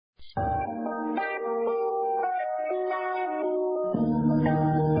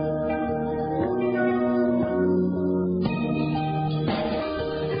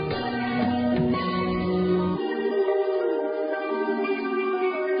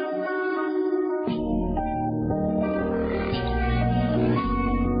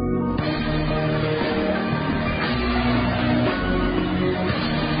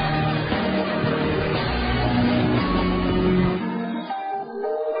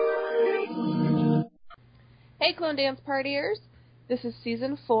Hey, Clone Dance Partiers! This is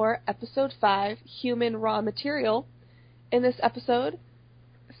Season 4, Episode 5, Human Raw Material. In this episode,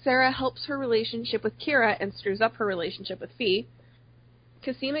 Sarah helps her relationship with Kira and screws up her relationship with Fee.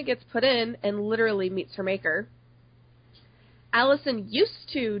 Cosima gets put in and literally meets her maker. Allison used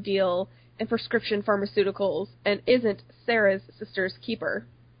to deal in prescription pharmaceuticals and isn't Sarah's sister's keeper.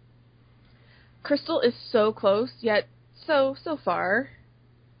 Crystal is so close, yet so far.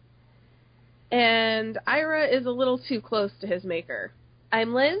 And Ira is a little too close to his maker.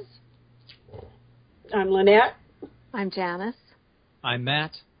 I'm Liz. I'm Lynette. I'm Janice. I'm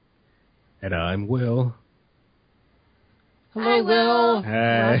Matt. And I'm Will. Hello, Hi, Will.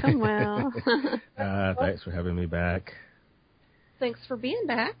 Hey. Welcome, Will. Thanks for having me back. Thanks for being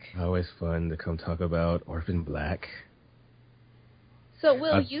back. Always fun to come talk about Orphan Black. So,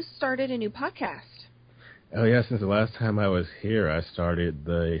 Will, you started a new podcast. Oh, yeah, since the last time I was here, I started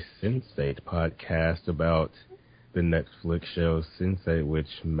the Sense8 podcast about the Netflix show Sense8, which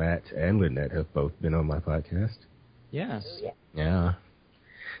Matt and Lynette have both been on my podcast. Yes. Yeah.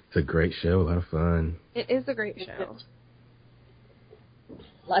 It's a great show, a lot of fun. It is a great show.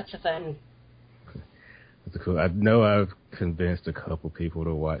 Lots of fun. It's cool. I know I've convinced a couple people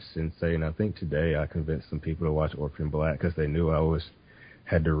to watch Sense8, and I think today I convinced some people to watch Orphan Black because they knew I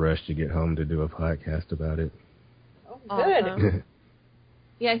had to rush to get home to do a podcast about it. Oh, good. Awesome.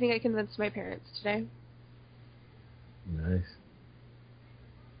 Yeah, I think I convinced my parents today. Nice.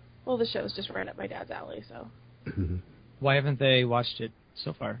 Well, the show's just right up my dad's alley, so. Why haven't they watched it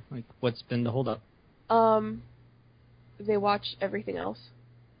so far? Like, what's been the holdup? They watch everything else.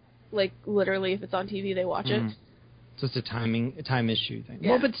 Like, literally, if it's on TV, they watch it. So it's a time issue thing.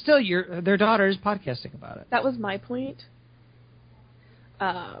 Yeah. Well, but still, their daughter is podcasting about it. That was my point.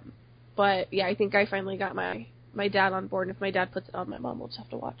 But, yeah, I think I finally got my dad on board, and if my dad puts it on, my mom will just have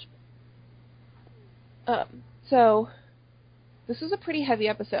to watch. So, this is a pretty heavy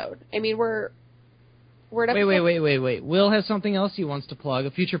episode. I mean, we're at episode... Wait. Will has something else he wants to plug,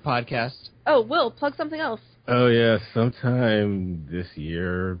 a future podcast. Oh, Will, plug something else. Oh, yeah, sometime this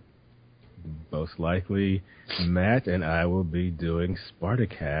year, most likely, Matt and I will be doing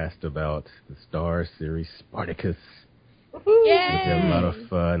Spartacast about the Star series Spartacus. Yay! It's a lot of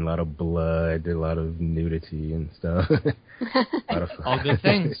fun, a lot of blood, a lot of nudity and stuff. A lot of fun. All good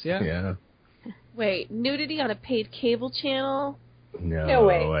things, yeah. Yeah. Wait, nudity on a paid cable channel? No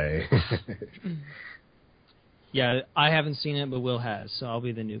way. way. Yeah, I haven't seen it, but Will has, so I'll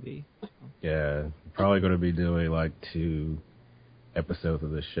be the newbie. Yeah, probably going to be doing like 2 episodes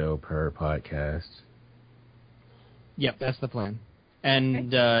of the show per podcast. Yep, that's the plan. And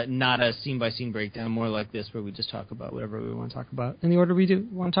not a scene-by-scene breakdown, more like this, where we just talk about whatever we want to talk about in the order we do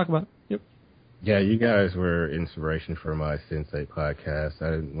want to talk about. Yep. Yeah, you guys were inspiration for my Sense8 podcast. I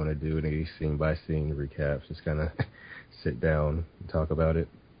didn't want to do any scene-by-scene recaps, just kind of sit down and talk about it.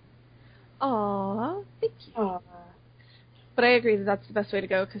 Aww, thank you. Aww. But I agree that that's the best way to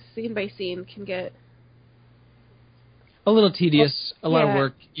go, because scene by scene can get... A little tedious, a lot of Yeah.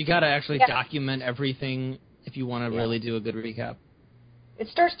 work. You got to actually document everything if you want to really do a good recap. It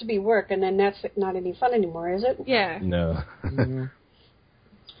starts to be work, and then that's not any fun anymore, is it? Yeah. No.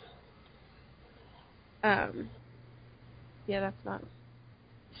 Yeah, that's not...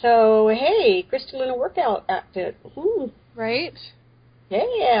 So, hey, Crystal in a workout outfit. Right?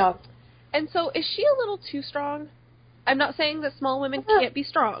 Yeah. And so, is she a little too strong? I'm not saying that small women can't be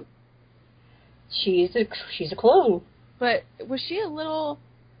strong, She's a clone. but was she a little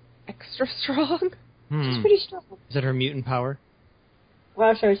extra strong? She's pretty strong. Is it her mutant power? Well,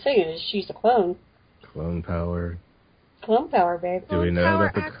 that's what I was saying, is she's a clone. Clone power. Clone power, babe. Do we know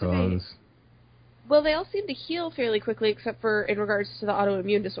Power that the activate. clones... Well, they all seem to heal fairly quickly, except for in regards to the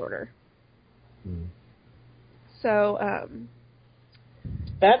autoimmune disorder. So,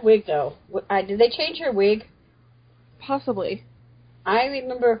 Bad wig, though. Did they change her wig? possibly. I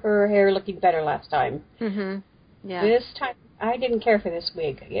remember her hair looking better last time. Mm-hmm. Yeah. This time, I didn't care for this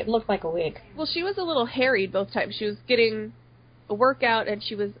wig. It looked like a wig. Well, she was a little harried both times. She was getting a workout, and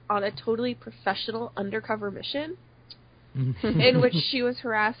she was on a totally professional undercover mission, in which she was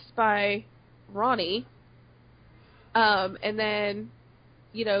harassed by Ronnie, and then,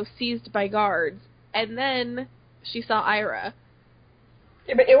 seized by guards, and then she saw Ira.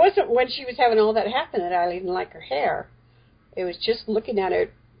 Yeah, but it wasn't when she was having all that happen that I didn't like her hair. It was just looking at her,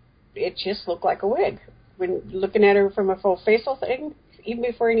 it just looked like a wig. When looking at her from a full facial thing, even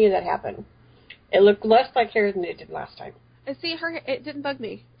before any of that happened, it looked less like hair than it did last time. I see her, it didn't bug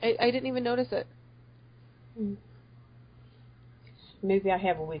me. I didn't even notice it. Maybe I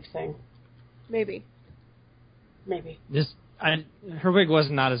have a wig thing. Maybe. Maybe. Her wig was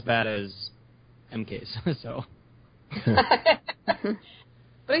not as bad as MK's. So.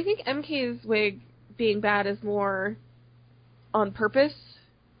 But I think MK's wig being bad is more on purpose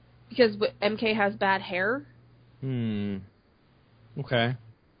because MK has bad hair. Okay.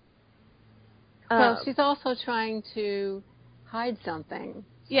 Well, she's also trying to hide something.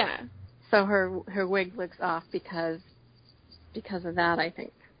 Yeah. So her wig looks off because of that, I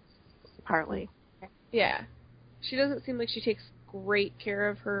think, partly. Yeah. She doesn't seem like she takes great care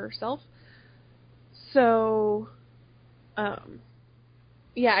of herself. So,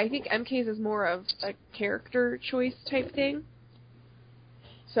 yeah, I think MK's is more of a character choice type thing.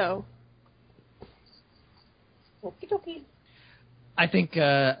 So. Okie dokie. I think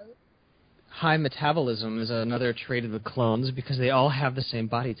high metabolism is another trait of the clones because they all have the same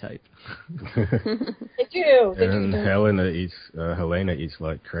body type. They do. And Helena eats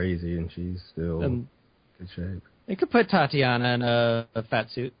like crazy, and she's still in good shape. They could put Tatiana in a fat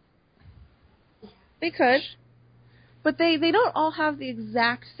suit. They could. But they don't all have the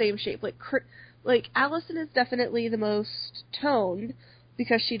exact same shape. Like Allison is definitely the most toned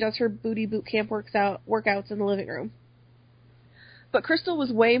because she does her booty boot camp workouts in the living room. But Crystal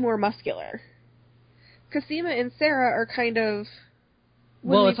was way more muscular. Cosima and Sarah are kind of...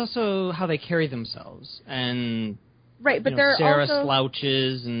 Well, it's also how they carry themselves. And right, but they're Sarah also...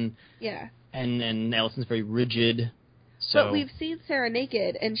 slouches and... Yeah. And Allison's very rigid. So. But we've seen Sarah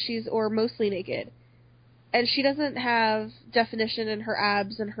naked, or mostly naked. And she doesn't have definition in her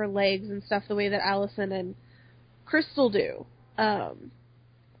abs and her legs and stuff the way that Allison and Crystal do. How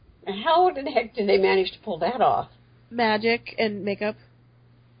in the heck did they manage to pull that off? Magic and makeup.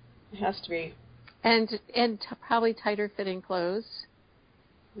 It has to be. And probably tighter fitting clothes.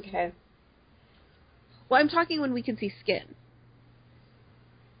 Okay. Well, I'm talking when we can see skin.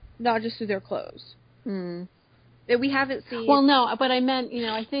 Not just through their clothes. That we haven't seen... Well, no, but I meant,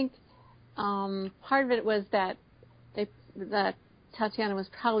 I think part of it was that Tatiana was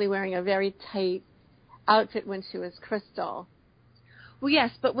probably wearing a very tight outfit when she was Crystal. Well,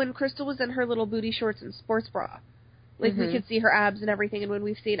 yes, but when Crystal was in her little booty shorts and sports bra, we could see her abs and everything, and when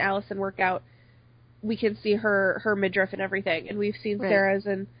we've seen Allison work out, we can see her midriff and everything, and we've seen Sarah's,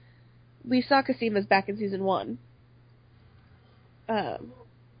 and we saw Cosima's back in season 1. And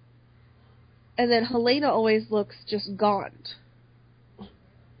then Helena always looks just gaunt.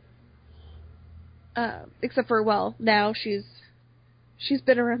 Except for, well, now she's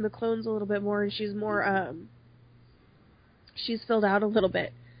been around the clones a little bit more, and she's more, she's filled out a little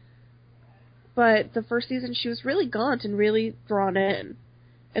bit. But the first season, she was really gaunt and really drawn in.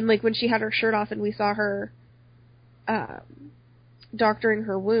 And, when she had her shirt off and we saw her doctoring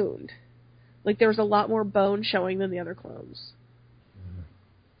her wound, there was a lot more bone showing than the other clones.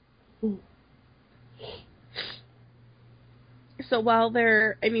 So while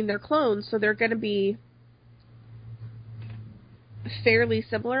they're clones, so they're going to be fairly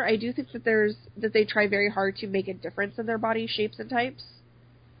similar. I do think that they try very hard to make a difference in their body shapes and types,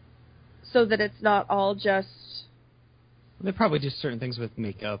 so that it's not all just... They probably do certain things with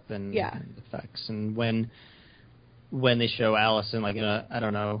makeup and effects. And when they show Allison, in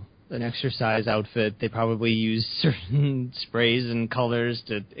an exercise outfit, they probably use certain sprays and colors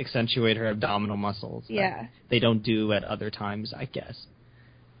to accentuate her abdominal muscles. Yeah. They don't do at other times, I guess.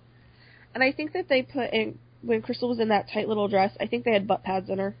 And I think that they put in... When Crystal was in that tight little dress, I think they had butt pads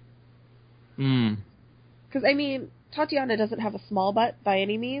in her. Because, Tatiana doesn't have a small butt by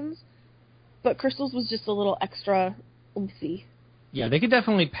any means, but Crystal's was just a little extra oomphy. Yeah, they could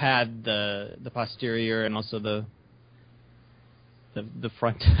definitely pad the posterior and also the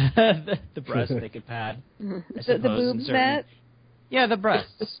front, the breast. They could pad. The boobs, Matt? Yeah, the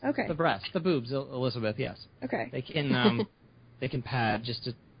breasts. Okay. The breasts, the boobs, Elizabeth. Yes. Okay. They can they can pad just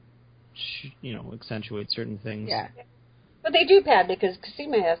to accentuate certain things. Yeah. But they do pad because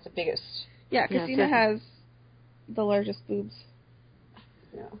Cosima has the biggest. Yeah, Cosima has the largest boobs.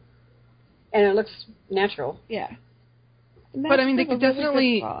 Yeah. And it looks natural. Yeah. But they could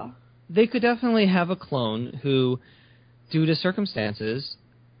definitely have a clone who, due to circumstances,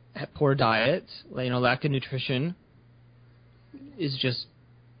 poor diet, lack of nutrition, is just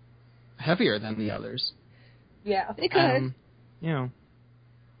heavier than the others. Yeah, they could.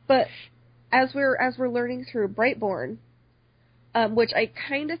 But as we're learning through Brightborn, which I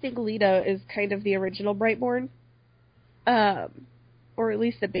kind of think Lita is kind of the original Brightborn, or at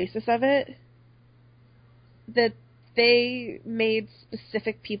least the basis of it, that they made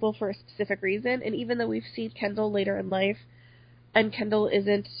specific people for a specific reason, and even though we've seen Kendall later in life, and Kendall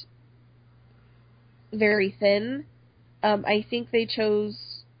isn't very thin, I think they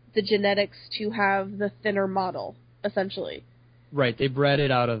chose the genetics to have the thinner model, essentially. Right, they bred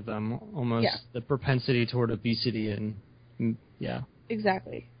it out of them, almost, Yeah. the propensity toward obesity, and, yeah.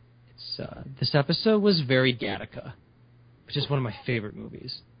 Exactly. This episode was very Gattaca, which is one of my favorite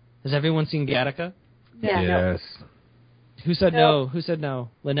movies. Has everyone seen Gattaca? Yeah. Yes. Who said No. no? Who said no?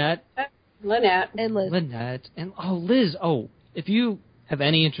 Lynette? Lynette. And Liz. Lynette. And, Liz. If you have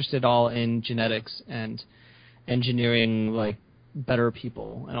any interest at all in genetics and engineering, like, better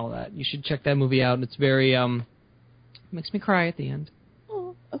people and all that, you should check that movie out. It's very, makes me cry at the end.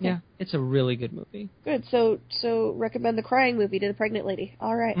 Oh, okay. Yeah, it's a really good movie. Good. So recommend the crying movie to the pregnant lady.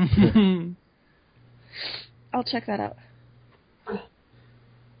 All right. I'll check that out.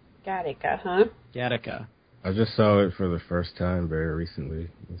 Gattaca, huh? Gattaca. I just saw it for the first time very recently.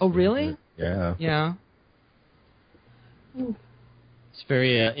 Oh, really? Yeah. Yeah. It's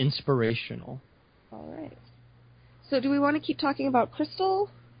very inspirational. All right. So do we want to keep talking about Crystal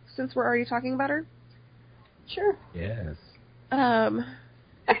since we're already talking about her? Sure. Yes.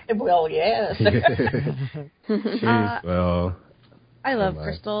 Well, yes. She's, well... I love my.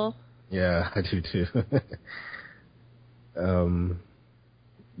 Crystal. Yeah, I do too.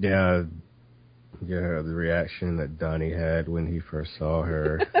 Yeah, the reaction that Donnie had when he first saw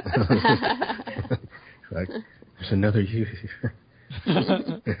her. Like, there's another you here.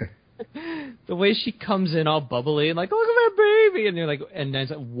 The way she comes in all bubbly and like, look at that baby, and you're like, and then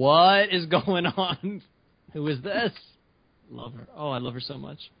it's like, what is going on? Who is this? Love her. Oh, I love her so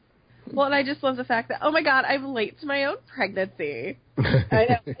much. Well, and I just love the fact that, oh my god, I'm late to my own pregnancy. I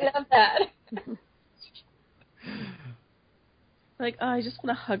know. I love that. Like, oh, I just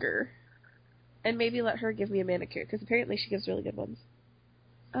want to hug her. And maybe let her give me a manicure, because apparently she gives really good ones.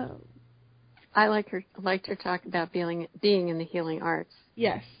 I liked her talk about being in the healing arts.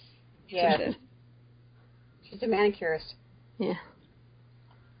 Yes. Yeah. She's a manicurist. Yeah.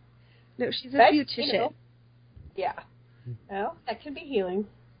 No, she's a But, beautician. you know, yeah. Well, that can be healing.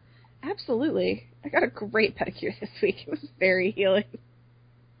 Absolutely. I got a great pedicure this week. It was very healing.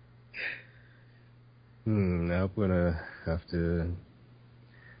 Now I'm gonna have to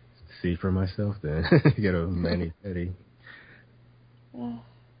see for myself then. Get a mani-pedi.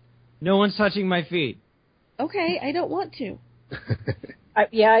 No one's touching my feet. Okay, I don't want to. I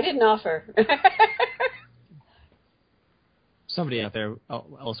didn't offer. Somebody out there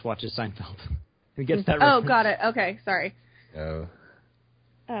else watches Seinfeld. Who gets that Oh, reference. got it. Okay, sorry. Oh.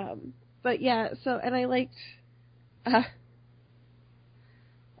 But yeah, so, and I liked,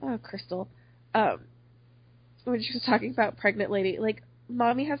 Crystal, when she was talking about pregnant lady, like,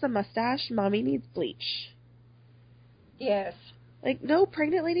 mommy has a mustache, mommy needs bleach. Yes. Like, no,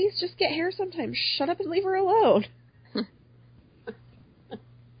 pregnant ladies just get hair sometimes. Shut up and leave her alone.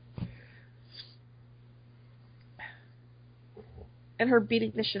 And her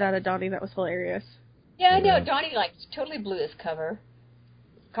beating the shit out of Donnie, that was hilarious. Yeah, I know. Donnie, like, totally blew his cover.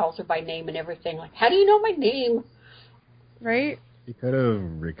 Calls her by name and everything. Like, how do you know my name? Right? He could have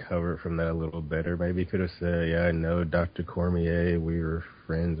recovered from that a little better. Maybe he could have said, yeah, I know Dr. Cormier, we were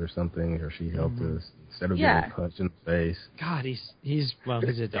friends or something, or she helped us, instead of getting punched in the face. God, he's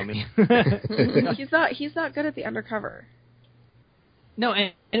a dummy. He's not good at the undercover. No,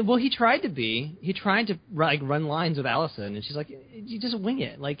 and well, he tried to be. He tried to run lines with Allison, and she's like, "You just wing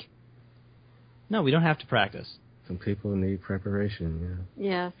it." Like, no, we don't have to practice. Some people need preparation.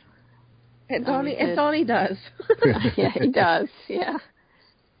 Yes. And Donnie does. Yeah, he does. Yeah.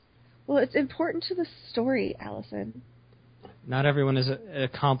 Well, it's important to the story, Allison. Not everyone is an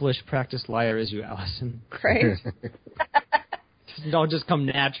accomplished, practiced liar as you, Allison. Right? Don't just come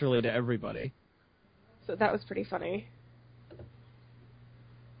naturally to everybody. So that was pretty funny.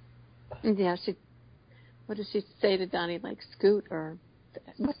 Yeah, what did she say to Donnie, like, scoot, or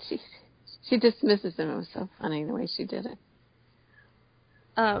what she dismisses him. It was so funny the way she did it.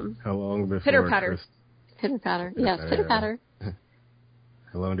 How long before Pitter-patter. Pitter-patter. Yes, pitter-patter.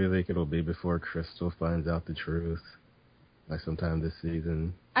 How long do you think it'll be before Crystal finds out the truth? Like sometime this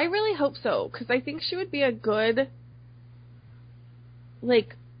season? I really hope so, because I think she would be a good,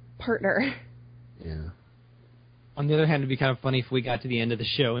 like, partner. Yeah. On the other hand, it'd be kind of funny if we got to the end of the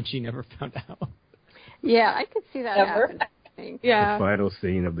show and she never found out. Yeah, I could see that happening. Yeah. The final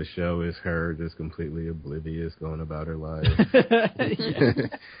scene of the show is her just completely oblivious, going about her life.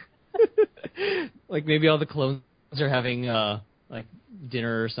 Like maybe all the clones are having like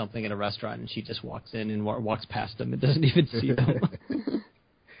dinner or something at a restaurant, and she just walks in and walks past them and doesn't even see them.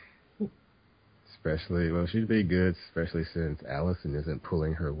 Well, she'd be good, especially since Allison isn't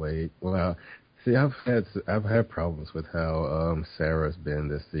pulling her weight. Well, see, I've had problems with how Sarah's been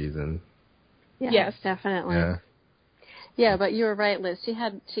this season. Yeah, yes, definitely. Yeah, but you were right, Liz. She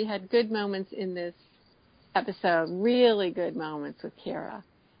had good moments in this episode, really good moments with Kira.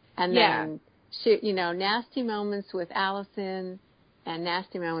 And then, nasty moments with Allison and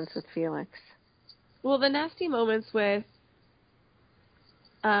nasty moments with Felix. Well, the nasty moments with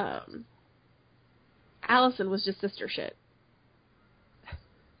Allison was just sister shit.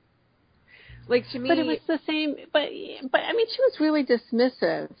 Like, to me... But it was the same... But I mean, she was really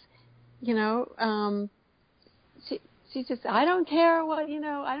dismissive. She just, I don't care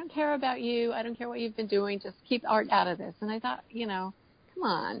I don't care about you. I don't care what you've been doing. Just keep Art out of this. And I thought, come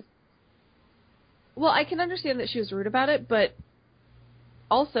on. Well, I can understand that she was rude about it, but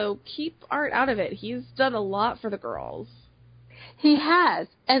also keep Art out of it. He's done a lot for the girls. He has.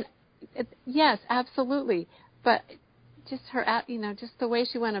 And yes, absolutely. But just her, just the way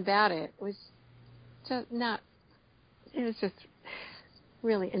she went about it was just it was just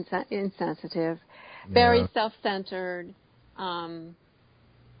really insensitive. Very self-centered. They're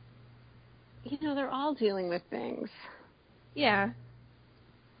all dealing with things. Yeah.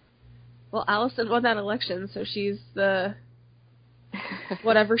 Well, Allison won that election, so she's the...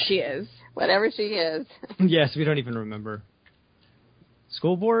 whatever she is. Whatever she is. Yes, we don't even remember.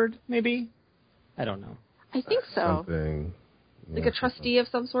 School board, maybe? I don't know. I think so. Something. Like a trustee of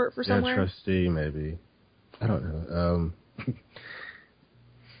some sort for somewhere? Yeah, trustee, maybe. I don't know.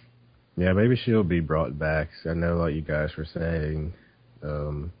 Yeah, maybe she'll be brought back. I know, like you guys were saying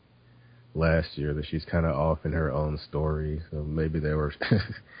last year, that she's kind of off in her own story. So maybe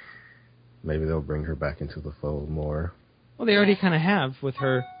maybe they'll bring her back into the fold more. Well, they already kind of have with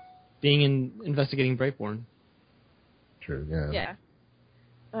her being investigating Brightborn. True. Yeah.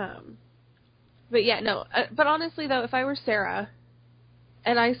 Yeah. But yeah, no. But honestly, though, if I were Sarah,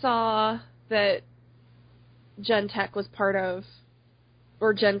 and I saw that Gen Tech was part of,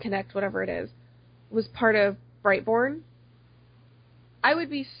 or Gen Connect, whatever it is, was part of Brightborn, I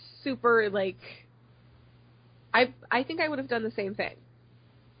would be super, I think I would have done the same thing.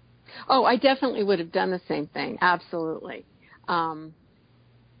 Oh, I definitely would have done the same thing. Absolutely. I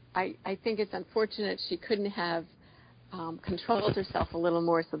think it's unfortunate she couldn't have controlled herself a little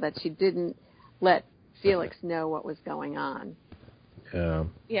more so that she didn't let Felix know what was going on. Yeah.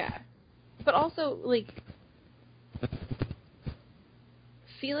 Yeah. But also,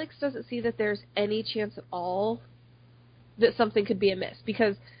 Felix doesn't see that there's any chance at all that something could be amiss,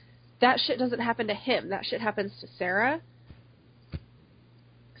 because that shit doesn't happen to him. That shit happens to Sarah.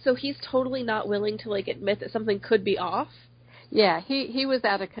 So he's totally not willing to admit that something could be off. Yeah, he was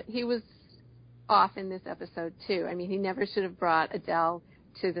off in this episode too. I mean, he never should have brought Adele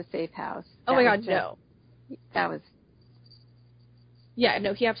to the safe house. Oh my God, no. That was. Yeah,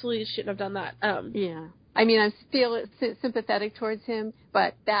 no, he absolutely shouldn't have done that. Yeah. I mean, I feel sympathetic towards him,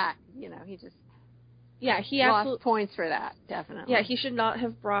 but that, he just he lost points for that, definitely. Yeah, he should not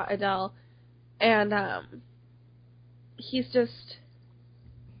have brought Adele, and he's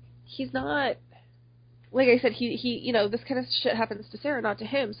not, like I said, he this kind of shit happens to Sarah, not to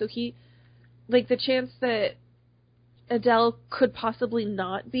him, so he, the chance that Adele could possibly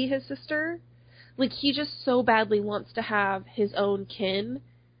not be his sister, he just so badly wants to have his own kin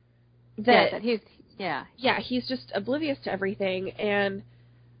that he's just oblivious to everything, and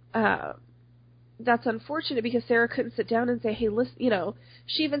that's unfortunate because Sarah couldn't sit down and say, hey, listen,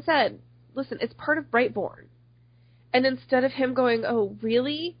 she even said, listen, it's part of Brightborn. And instead of him going, oh,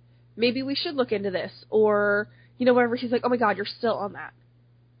 really? Maybe we should look into this, or, whatever, he's like, oh my God, you're still on that.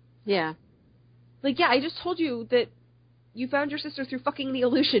 Yeah. I just told you that you found your sister through fucking the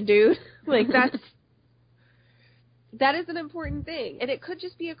illusion, dude. That is an important thing. And it could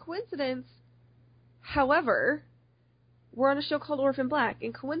just be a coincidence. However, we're on a show called Orphan Black,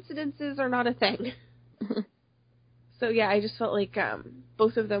 and coincidences are not a thing. So, yeah, I just felt like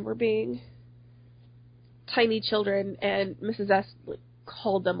both of them were being tiny children, and Mrs. S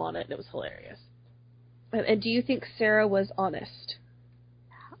called them on it, and it was hilarious. And do you think Sarah was honest?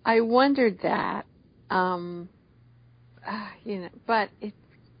 I wondered that. But it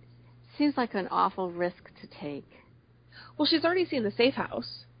seems like an awful risk to take. Well, she's already seen the safe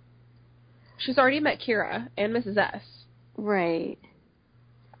house. She's already met Kira and Mrs. S. Right.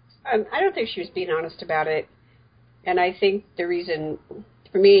 I don't think she was being honest about it. And I think the reason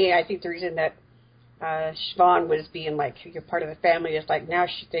that Siobhan was being you're part of the family is now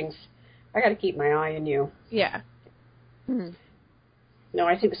she thinks, I got to keep my eye on you. Yeah. Mm-hmm. No,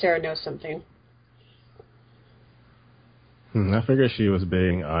 I think Sarah knows something. I figured she was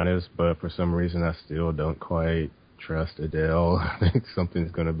being honest, but for some reason I still don't quite trust Adele. I think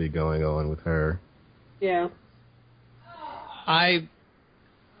something's going to be going on with her. Yeah.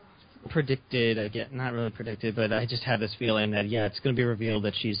 predicted, again, not really predicted, but I just had this feeling that, it's going to be revealed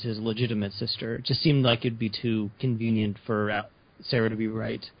that she's his legitimate sister. It just seemed like it'd be too convenient for Sarah to be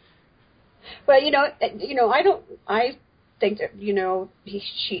right. Well, I think that,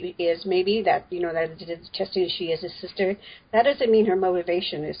 she is maybe that, that it's testing she is his sister. That doesn't mean her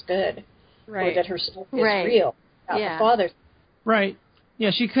motivation is good. Right. Or that her stuff is real. About the father. Right.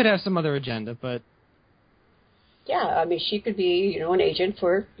 Yeah, she could have some other agenda, but... Yeah, I mean, she could be, an agent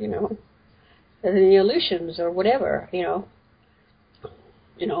for, the Aleutians or whatever,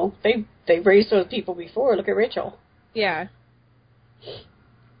 they've raised those people before. Look at Rachel. Yeah.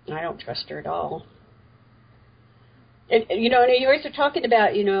 I don't trust her at all. And you always are talking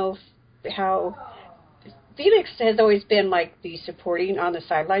about, how Felix has always been like the supporting on the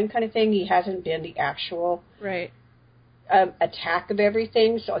sideline kind of thing. He hasn't been the actual attack of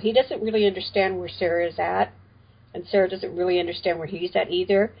everything. So he doesn't really understand where Sarah is at. And Sarah doesn't really understand where he's at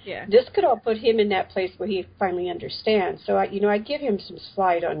either. Yeah. This could all put him in that place where he finally understands. So, I give him some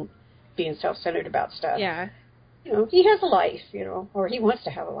slide on being self-centered about stuff. Yeah. He has a life, or he wants to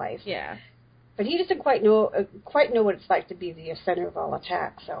have a life. Yeah. But he doesn't quite know what it's like to be the center of all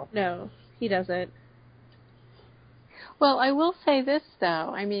attack. So no, he doesn't. Well, I will say this, though.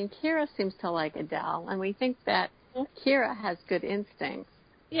 I mean, Kira seems to like Adele, and we think that Kira has good instincts.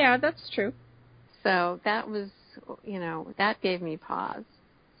 Yeah, that's true. So that was, that gave me pause.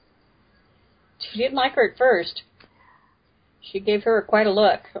 She didn't like her at first. She gave her quite a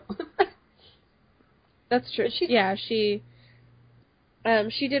look. That's true. She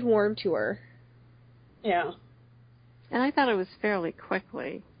did warm to her. Yeah. And I thought it was fairly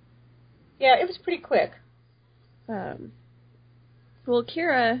quickly. Yeah, it was pretty quick. Well,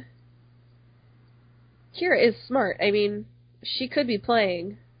 Kira is smart. I mean, she could be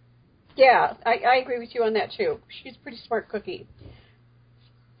playing. Yeah, I agree with you on that, too. She's a pretty smart cookie.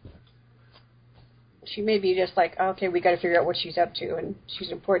 She may be just like, okay, we got to figure out what she's up to, and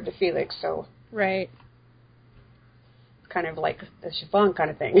she's important to Felix, so... Right. Kind of like the chiffon kind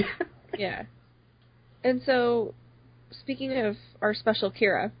of thing. Yeah. And so, speaking of our special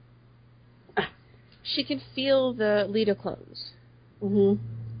Kira, she can feel the Leda clones. Mm-hmm.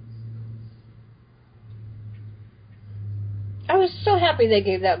 I was so happy they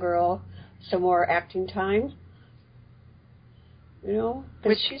gave that girl some more acting time.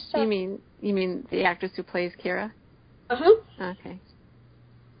 Which she's so... You mean the actress who plays Kira? Uh-huh. Okay.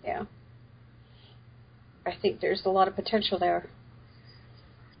 Yeah. I think there's a lot of potential there.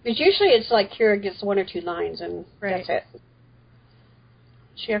 Because usually it's like Kira gets one or two lines and that's it.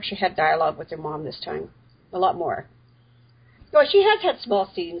 She actually had dialogue with her mom this time. A lot more. Well, she has had small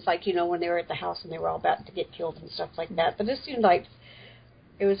scenes, like, when they were at the house and they were all about to get killed and stuff like that. But this seemed like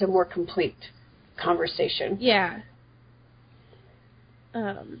it was a more complete conversation. Yeah.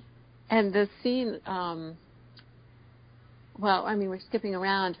 And the scene, we're skipping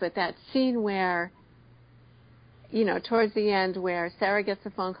around, but that scene where, towards the end where Sarah gets a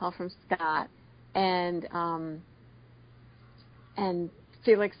phone call from Scott and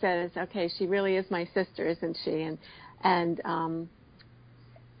Felix says, okay, she really is my sister, isn't she? And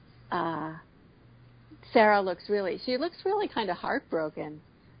Sarah looks really kind of heartbroken.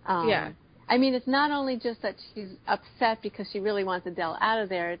 Yeah. I mean, it's not only just that she's upset because she really wants Adele out of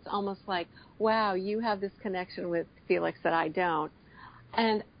there. It's almost like, wow, you have this connection with Felix that I don't.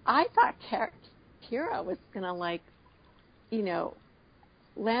 And I thought Kira was going to,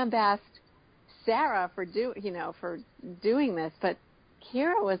 lambast Sarah for doing this, but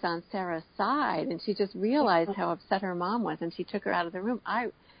Kira was on Sarah's side, and she just realized how upset her mom was, and she took her out of the room.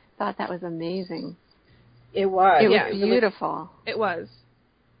 I thought that was amazing. It was. It was beautiful. It was.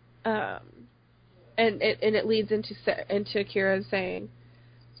 And it leads into Kira saying,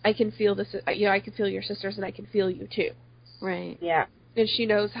 I can feel this, I can feel your sisters and I can feel you too. Right. Yeah. And she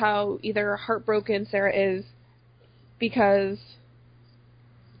knows how either heartbroken Sarah is because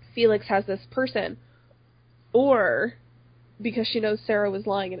Felix has this person, or because she knows Sarah was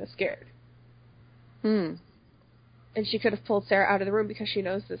lying and is scared. Hmm. And she could have pulled Sarah out of the room because she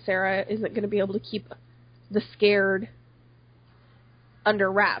knows that Sarah isn't going to be able to keep the scared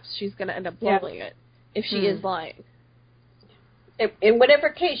under wraps. She's going to end up blowing it if she is lying. In whatever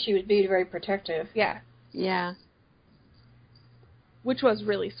case, she was being very protective. Yeah. Yeah. Which was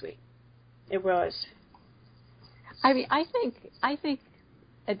really sweet. It was. I mean, I think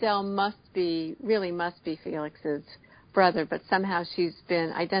Adele must be Felix's brother, but somehow she's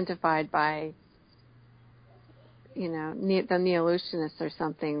been identified by, the Neolutianists or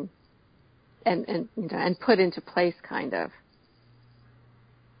something, and put into place, kind of.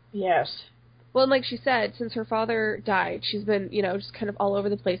 Yes. Well, and like she said, since her father died, she's been, just kind of all over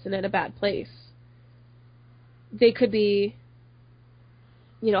the place and in a bad place. They could be,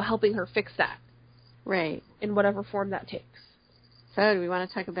 helping her fix that. Right. In whatever form that takes. So, do we want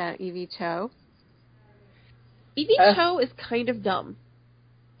to talk about Evie Cho? Evie Cho is kind of dumb.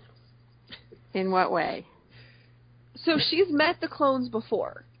 In what way? So she's met the clones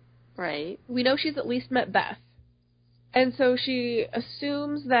before. Right. We know she's at least met Beth. And so she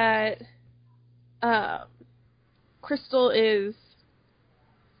assumes that Crystal is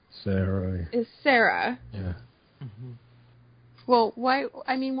Sarah. Yeah. Mm-hmm. Well, why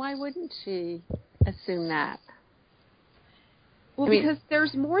wouldn't she assume that? Well, because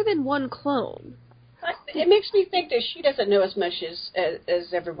there's more than one clone. It makes me think that she doesn't know as much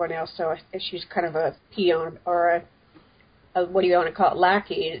as everyone else, so she's kind of a peon or a what do you want to call it,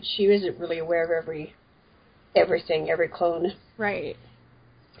 lackey. She isn't really aware of everything, every clone. Right.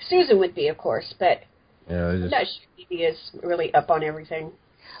 Susan would be, of course, but I'm not sure she is really up on everything.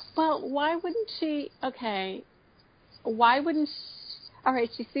 Well, why wouldn't she? Okay, why wouldn't she? All right,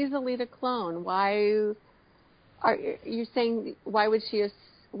 she sees Alita clone. Why are you saying? Why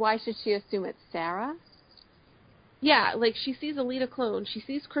should she assume it's Sarah? Yeah, like she sees Alita clone. She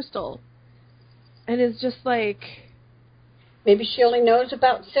sees Crystal, and is just like. Maybe she only knows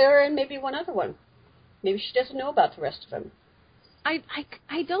about Sarah and maybe one other one. Maybe she doesn't know about the rest of them. I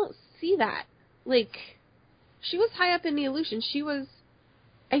don't see that. Like, she was high up in the Illusion.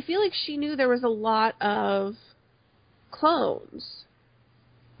 I feel like she knew there was a lot of clones.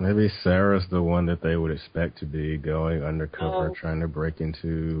 Maybe Sarah's the one that they would expect to be going undercover, trying to break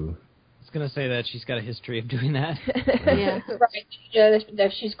into. I was going to say that she's got a history of doing that. Yeah. Right. Yeah,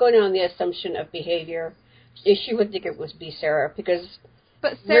 that she's going on the assumption of behavior. She would think it would be Sarah because.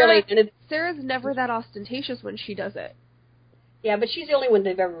 But Sarah's never that ostentatious when she does it. Yeah, but she's the only one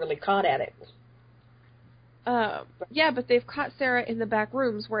they've ever really caught at it. Yeah, but they've caught Sarah in the back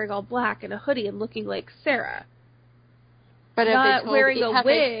rooms wearing all black and a hoodie and looking like Sarah. But not wearing a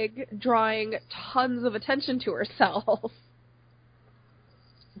wig, drawing tons of attention to herself.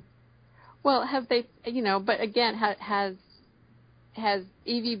 Well, have they, but again, has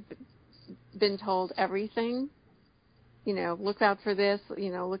Evie been told everything? Look out for this,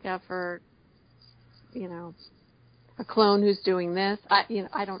 look out for, a clone who's doing this.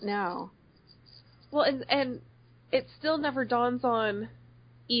 I don't know. Well, and it still never dawns on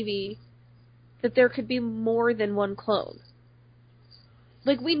Evie that there could be more than one clone.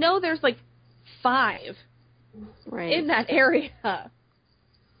 Like, we know there's, 5 in that area.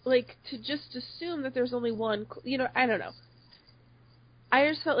 Like, to just assume that there's only one, I don't know. I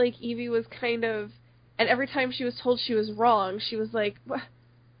just felt like Evie was kind of, and every time she was told she was wrong, she was like,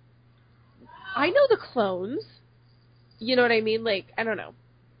 I know the clones. You know what I mean? Like, I don't know.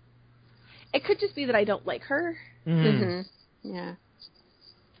 It could just be that I don't like her. Mm-hmm. Yeah.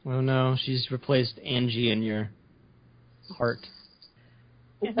 Oh, no, she's replaced Angie in your heart.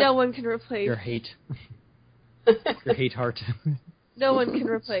 No one can replace... Your hate. Your hate heart. No one can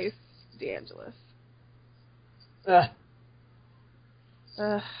replace DeAngelis.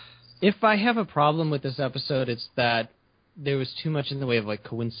 If I have a problem with this episode, it's that there was too much in the way of,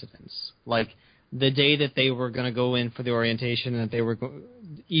 coincidence. Like, the day that they were going to go in for the orientation and that they were...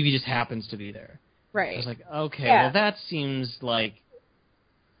 Evie just happens to be there. Right. I was like, okay, well, that seems like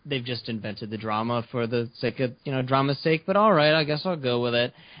they've just invented the drama for the sake of, drama's sake, but all right, I guess I'll go with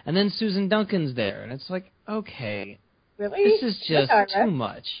it. And then Susan Duncan's there, and it's like, okay, really? This is just too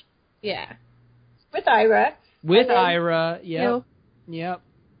much. Yeah. With Ira. Yep. Yep.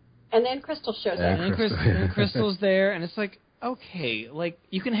 And then Crystal shows up. And Crystal's there, and it's like, okay,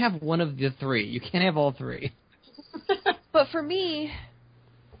 you can have one of the three. You can't have all three. But for me,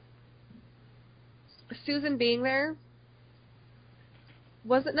 Susan being there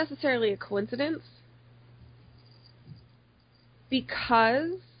wasn't necessarily a coincidence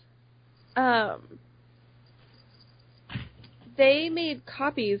because they made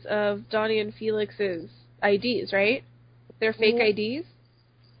copies of Donnie and Felix's IDs, right? Their fake IDs?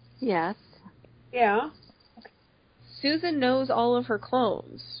 Yes. Yeah. Susan knows all of her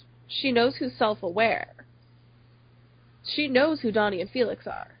clones. She knows who's self-aware. She knows who Donnie and Felix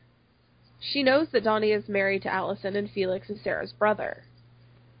are. She knows that Donnie is married to Allison and Felix is Sarah's brother.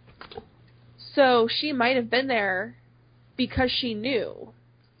 So she might have been there because she knew.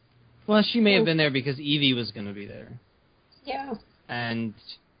 Well, she may have been there because Evie was going to be there. Yeah. And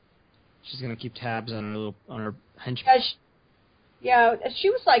she's going to keep tabs on her henchman. Yeah, she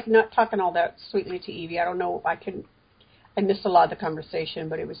was not talking all that sweetly to Evie. I don't know. I missed a lot of the conversation,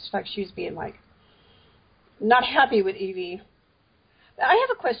 but it was like she was being not happy with Evie. I have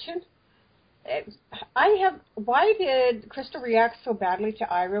a question. Why did Crystal react so badly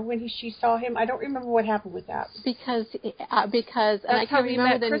to Ira when she saw him? I don't remember what happened with that. Because and I can't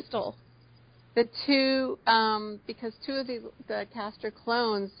remember Crystal. The two because two of the Castor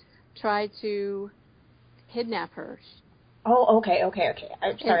clones tried to kidnap her. Oh, okay.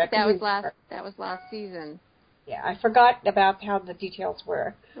 I'm sorry. That was last season. Yeah, I forgot about how the details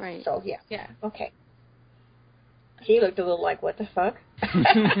were. Right. So yeah. Yeah. Okay. He looked a little like, what the fuck?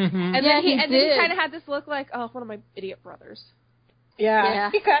 and then he kind of had this look like, oh, one of my idiot brothers. Yeah.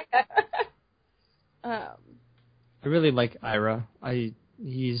 He kind of. I really like Ira.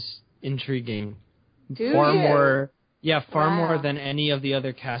 He's intriguing. Far more than any of the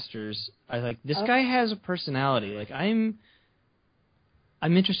other casters. I like this guy has a personality. Like I'm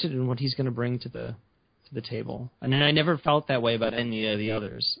interested in what he's going to bring to the table. And I never felt that way about any of the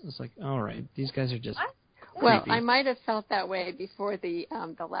others. It's like, all right, these guys are just Well, creepy. I might have felt that way before the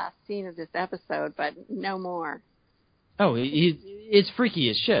last scene of this episode, but no more. Oh, it's freaky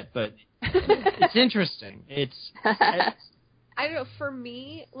as shit, but it's interesting. I don't know. For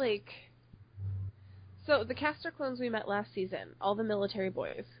me, like, so the Castor clones we met last season, all the military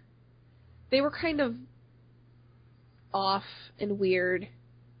boys, they were kind of off and weird.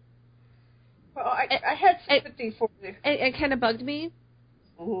 Well, I had sympathy for them. It kind of bugged me.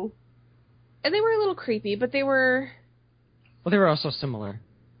 Mm-hmm. And they were a little creepy, but they were... Well, they were also similar.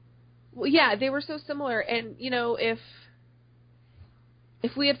 Well, yeah, they were so similar. And, you know, if the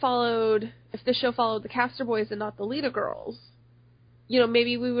show followed the Castor boys and not the Lita girls, you know,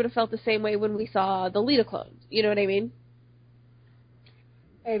 maybe we would have felt the same way when we saw the Lita clones. You know what I mean?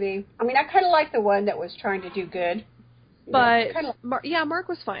 Maybe. I mean, I kind of like the one that was trying to do good. But, Mark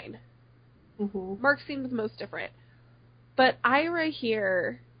was fine. Mm-hmm. Mark seemed the most different. But Ira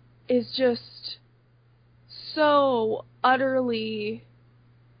here is just so utterly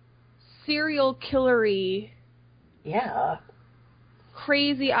serial killery. Yeah.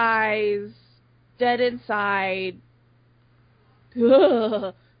 Crazy eyes, dead inside.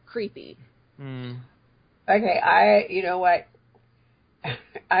 Creepy. Mm. Okay, you know what?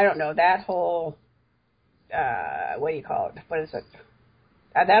 I don't know, that whole, what do you call it? What is it?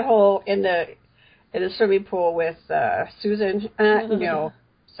 That whole in the swimming pool with Susan. No,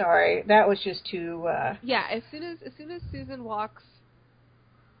 sorry, that was just too. Yeah, as soon as Susan walks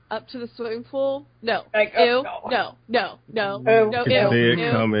up to the swimming pool, no, like, ew, no. no, You can see it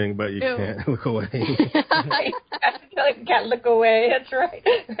ew. coming, but you can't look away. You can't look away. That's right.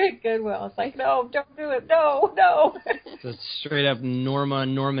 Very good. Well, it's like, no, don't do it. No. It's a straight up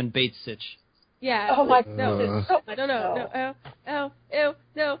Norman Bates sitch. Yeah. Oh my no. God. No. Ew.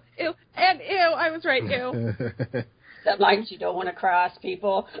 And ew, I was right, ew. Some lines you don't want to cross,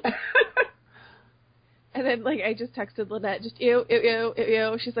 people. And then, like, I just texted Lynette, just ew.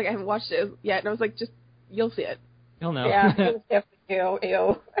 She's like, I haven't watched it yet. And I was like, just, you'll see it. You'll know. Yeah, it was definitely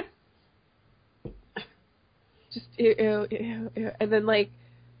ew. Just ew. And then, like,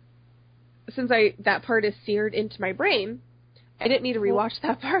 since that part is seared into my brain, I didn't need to rewatch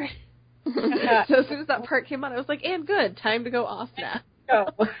that part. So as soon as that part came on, I was like, and good, time to go off now. Oh,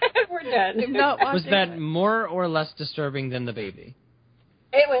 we're done. Was that more or less disturbing than the baby?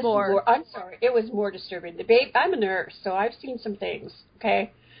 It was more. I'm sorry. It was more disturbing. The baby. I'm a nurse, so I've seen some things.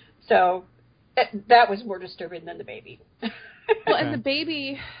 Okay, so that was more disturbing than the baby. Well, and the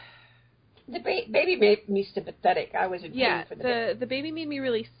baby. The baby made me sympathetic. I was in pain for the baby. The baby made me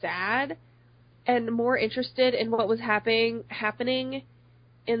really sad, and more interested in what was happening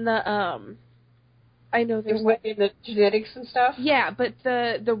in the I know there's in the genetics and stuff. Yeah, but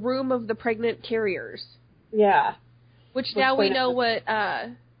the room of the pregnant carriers. Yeah. Which now we know what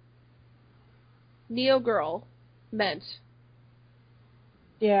Neo Girl meant.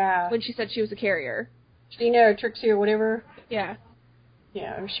 Yeah. When she said she was a carrier. Gina or Trixie or whatever. Yeah.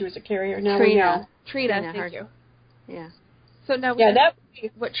 Yeah, she was a carrier. Now Trina. we know. Trina, thank you. Yeah. So now we know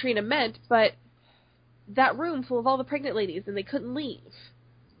what Trina meant, but that room full of all the pregnant ladies, and they couldn't leave.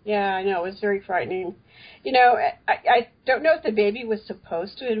 Yeah, I know. It was very frightening. You know, I don't know if the baby was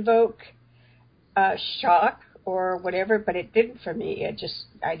supposed to invoke shock or whatever, but it didn't for me. I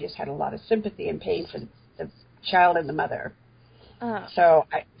just had a lot of sympathy and pain for the child and the mother. So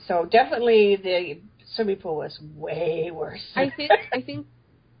definitely the swimming pool was way worse. I think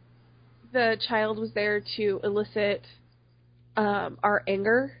the child was there to elicit our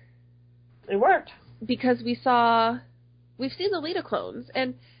anger. It worked. Because we've seen the Lita clones,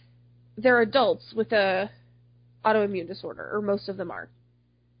 and they're adults with a autoimmune disorder, or most of them are.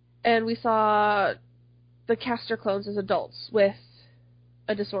 And we saw the Castor clones as adults with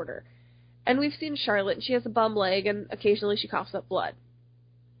a disorder. And we've seen Charlotte, and she has a bum leg, and occasionally she coughs up blood.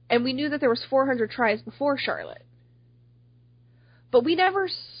 And we knew that there was 400 tries before Charlotte. But we never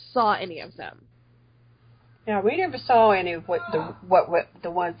saw any of them. Yeah, we never saw any of what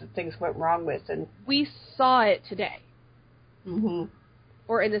the ones that things went wrong with, and we saw it today. Mm-hmm.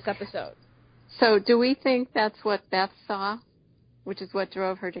 Or in this episode. So do we think that's what Beth saw, which is what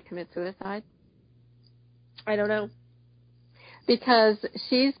drove her to commit suicide? I don't know. Because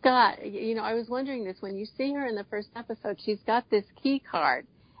she's got, I was wondering this, when you see her in the first episode, she's got this key card,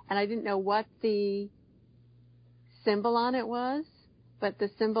 and I didn't know what the symbol on it was, but the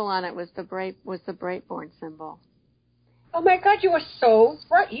symbol on it was the Brightborn symbol. Oh my God, you were so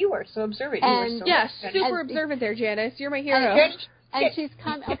right. You were so observant. And super observant there, Janice. You're my hero. And she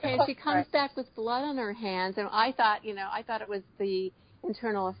comes back with blood on her hands, and I thought it was the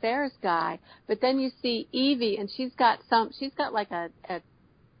internal affairs guy. But then you see Evie, and she's got like a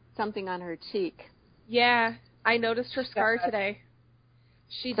something on her cheek. Yeah, I noticed her scar today.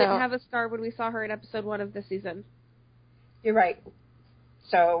 She didn't have a scar when we saw her in episode 1 of this season. You're right.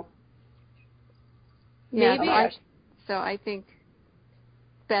 So maybe. So I think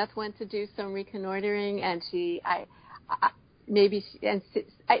Beth went to do some reconnoitering, and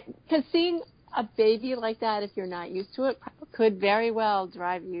because seeing a baby like that, if you're not used to it, could very well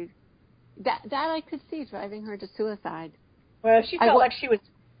drive you. That I could see driving her to suicide. Well, she felt like she was,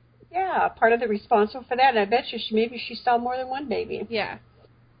 part of the responsible for that. And I bet you maybe she saw more than one baby. Yeah.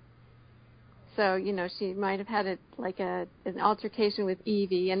 So, she might have had an altercation with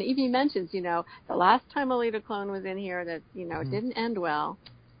Evie. And Evie mentions, the last time Alita Clone was in here that, it didn't end well.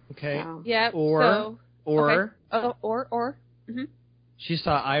 Okay. So. Yeah. Or. Mm-hmm. She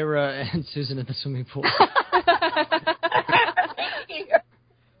saw Ira and Susan in the swimming pool.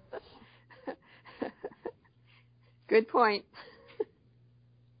 Good point.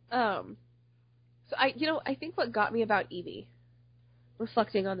 So I think what got me about Evie,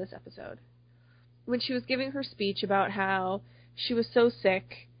 reflecting on this episode, when she was giving her speech about how she was so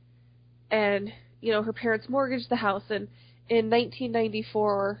sick, and her parents mortgaged the house, and in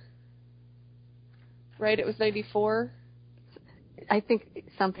 1994, right? It was 94. I think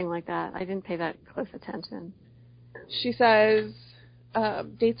something like that. I didn't pay that close attention. She says,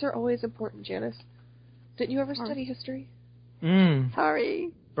 dates are always important, Janice. Didn't you ever study history?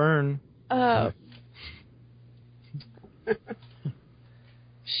 Sorry. Burn.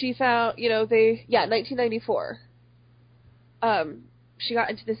 She found, 1994. She got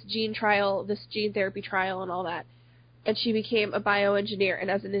into this gene therapy trial and all that. And she became a bioengineer. And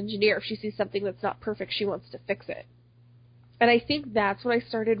as an engineer, if she sees something that's not perfect, she wants to fix it. And I think that's when I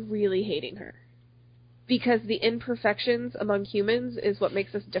started really hating her. Because the imperfections among humans is what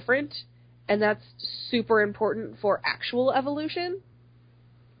makes us different. And that's super important for actual evolution.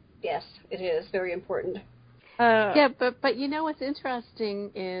 Yes, it is very important. But what's interesting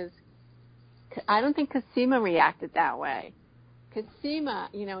is I don't think Cosima reacted that way. Cosima,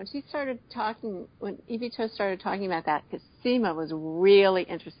 when Evie Cho started talking about that, Cosima was really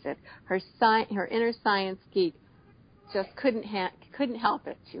interested. Her inner science geek just couldn't help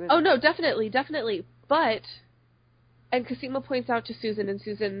it. She was no, definitely. But, and Cosima points out to Susan, and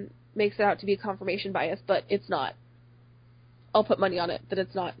Susan makes it out to be a confirmation bias, but it's not. I'll put money on it that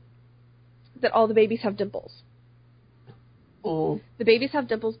it's not. That all the babies have dimples. Mm. The babies have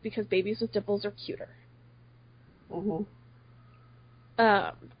dimples because babies with dimples are cuter. Mm-hmm.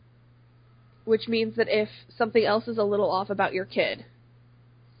 Which means that if something else is a little off about your kid,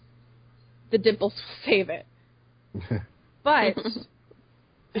 the dimples will save it. But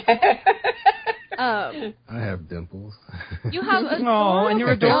I have dimples. You have adorable oh, and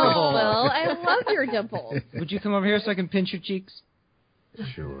you're adorable. Will. I love your dimples. Would you come over here so I can pinch your cheeks?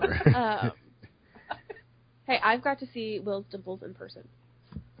 Sure. Hey, I've got to see Will's dimples in person.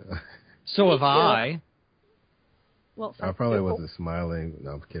 So have I. Well, I probably wasn't smiling.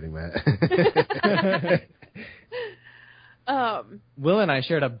 No, I'm kidding, Matt. Will and I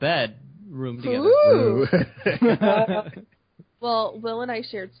shared a bedroom together. Ooh. Well, Will and I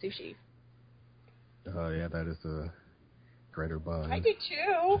shared sushi. Oh yeah, that is a greater bond. I did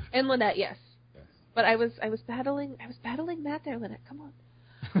too. And Lynette, yes. But I was battling Matt there, Lynette. Come on.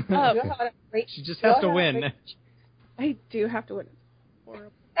 She just has to win. I do have to win.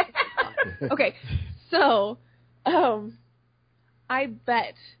 Okay, so I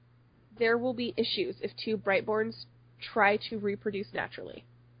bet there will be issues if two Brightborns try to reproduce naturally.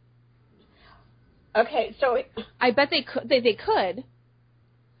 Okay, so I bet they could,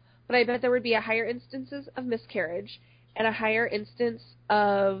 but I bet there would be a higher instances of miscarriage and a higher instance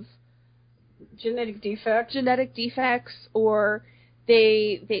of genetic defects, or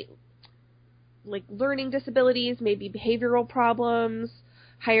they like learning disabilities, maybe behavioral problems,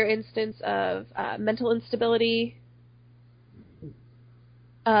 higher instance of mental instability.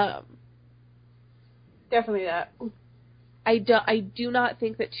 Definitely that. I do not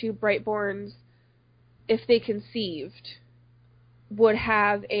think that 2 Brightborns, if they conceived, would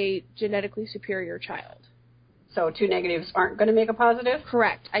have a genetically superior child. So 2 negatives aren't going to make a positive?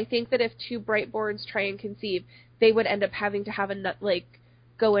 Correct. I think that if 2 Brightborns try and conceive, they would end up having to have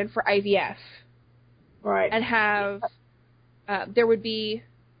go in for IVF. Right. And have, there would be,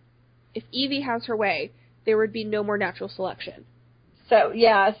 if Evie has her way, there would be no more natural selection. So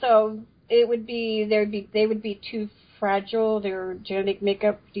it would be, they would be too fragile, their genetic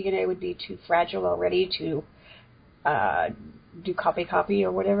makeup, DNA would be too fragile already to do copy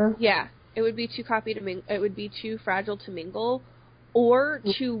or whatever? Yeah. It would be too it would be too fragile to mingle, or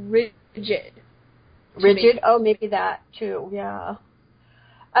too rigid. Rigid? Oh, maybe that too. Yeah.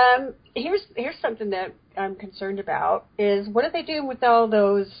 Here's something that I'm concerned about is what are they doing with all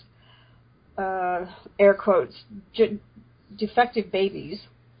those air quotes defective babies?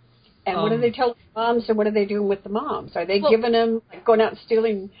 And what are they telling moms, and what are they doing with the moms? Are they giving them, going out and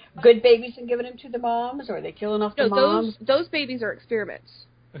stealing good babies and giving them to the moms, or are they killing off the moms? Those babies are experiments.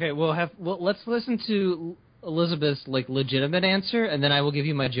 Okay, let's listen to Elizabeth's legitimate answer, and then I will give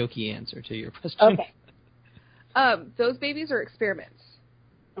you my jokey answer to your question. Okay. Those babies are experiments.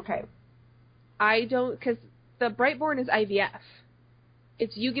 Okay. Because the Brightborn is IVF.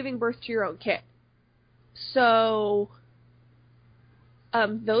 It's you giving birth to your own kid. So,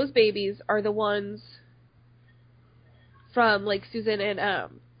 those babies are the ones from, Susan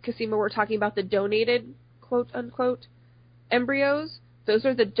and Cosima were talking about the donated, quote-unquote, embryos. Those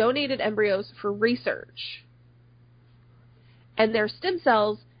are the donated embryos for research. And their stem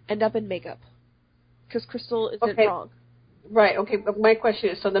cells end up in makeup. Because Crystal isn't wrong. Right, okay, but my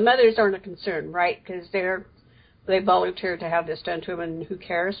question is, so the mothers aren't a concern, right? Because they volunteered to have this done to them, and who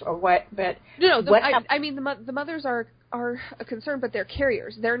cares, or what? But no, the mothers are a concern, but they're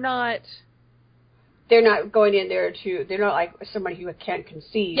carriers. They're not going in there they're not like somebody who can't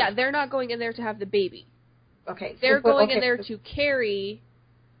conceive. Yeah, they're not going in there to have the baby. Okay. They're going in there to carry.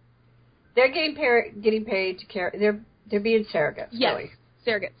 They're getting paid to carry. They're being surrogates. Yes, really.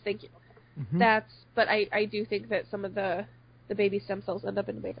 Surrogates. Thank you. Mm-hmm. But I do think that some of the baby stem cells end up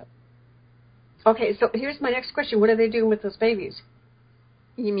in the makeup. Okay, so here's my next question: what are they doing with those babies?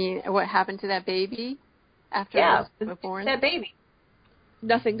 You mean what happened to that baby after it was born? That baby.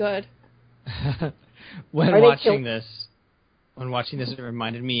 Nothing good. When watching this, it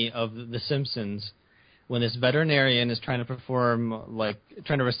reminded me of The Simpsons. When this veterinarian is trying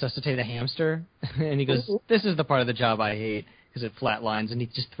to resuscitate a hamster, and he goes, "This is the part of the job I hate," because it flatlines, and he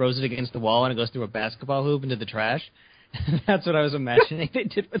just throws it against the wall, and it goes through a basketball hoop into the trash. That's what I was imagining they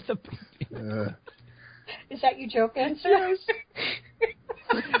did with the baby. Is that your joke answer?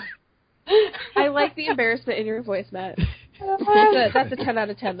 I like the embarrassment in your voice, Matt. That's a 10 out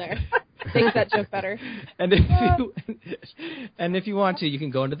of 10 there. Makes that joke better. And if you want to, you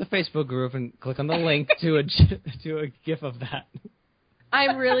can go into the Facebook group and click on the link to a GIF of that.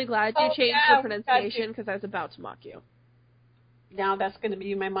 I'm really glad you changed your pronunciation because I was about to mock you. Now that's going to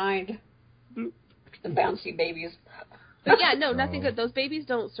be in my mind. The bouncy babies. But yeah, no, nothing good. Those babies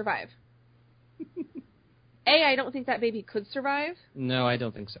don't survive. I don't think that baby could survive. No, I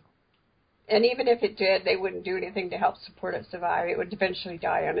don't think so. And even if it did, they wouldn't do anything to help support it survive. It would eventually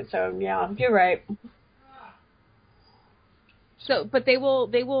die on its own. Yeah, you're right. So, but they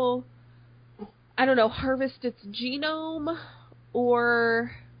will, I don't know, harvest its genome,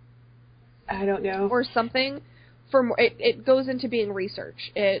 or I don't know, or something. It goes into being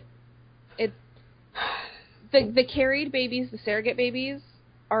research. The carried babies, the surrogate babies,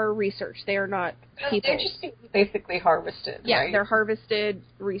 are research. They are not people. They're just basically harvested. Yeah, right? They're harvested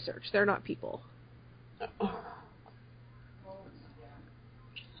research. They're not people.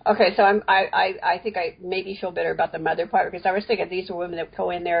 Okay, so I think I maybe feel better about the mother part, because I was thinking these are women that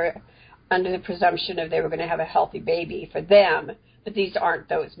go in there under the presumption of they were going to have a healthy baby for them, but these aren't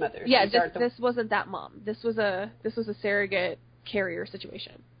those mothers. Yeah, this wasn't that mom. This was a surrogate carrier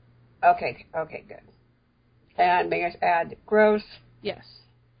situation. Okay, good. And may I add, gross? Yes.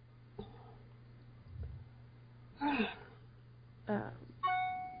 And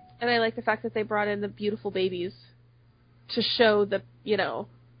I like the fact that they brought in the beautiful babies to show to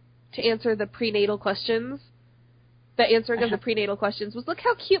answer the prenatal questions. The answering of the prenatal questions was, look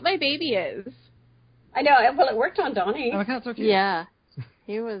how cute my baby is. I know. Well, it worked on Donnie. Oh, that's so cute. Yeah,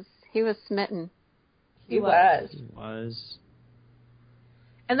 he was smitten. He was.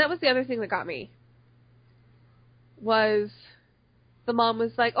 And that was the other thing that got me. Was the mom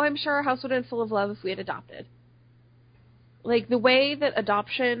was like, "Oh, I'm sure our house would have been full of love if we had adopted." like, the way that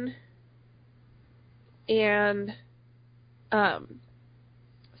adoption and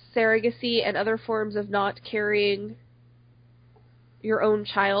surrogacy and other forms of not carrying your own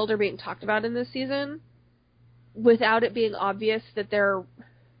child are being talked about in this season, without it being obvious that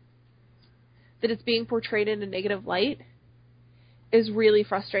it's being portrayed in a negative light, is really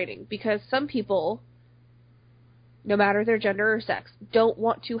frustrating, because some people, no matter their gender or sex, don't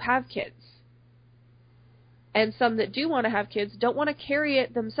want to have kids. And some that do want to have kids don't want to carry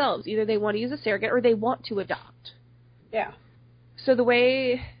it themselves. Either they want to use a surrogate or they want to adopt. Yeah. So the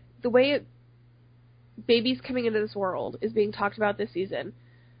way babies coming into this world is being talked about this season,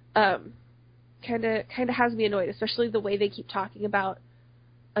 kind of has me annoyed, especially the way they keep talking about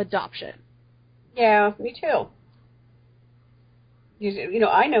adoption. Yeah, me too. You know,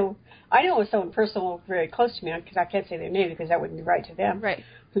 I know someone personal, very close to me, because I can't say their name because that wouldn't be right to them. Right.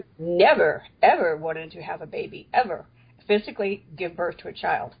 Who never, ever wanted to have a baby, ever. Physically give birth to a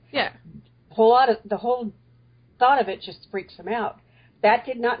child. Yeah. The whole thought of it just freaks them out. That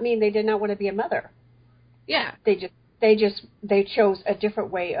did not mean they did not want to be a mother. Yeah. They chose a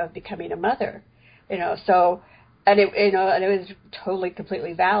different way of becoming a mother. You know, so, and it was totally,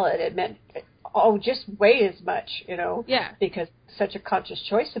 completely valid. It meant, just way as much, you know. Yeah. Because such a conscious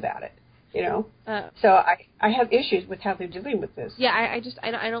choice about it. You know, so I have issues with how they're dealing with this. Yeah,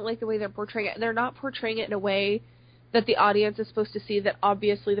 I don't like the way they're portraying it. They're not portraying it in a way that the audience is supposed to see that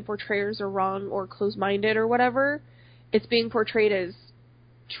obviously the portrayers are wrong or closed-minded or whatever. It's being portrayed as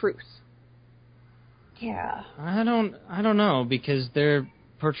truth. Yeah. I don't know, because they're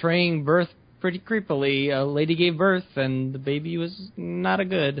portraying birth pretty creepily. A lady gave birth and the baby was not a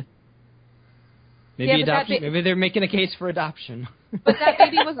good. Maybe adoption. Maybe they're making a case for adoption. But that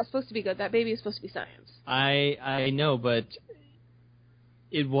baby wasn't supposed to be good. That baby is supposed to be science. I know, but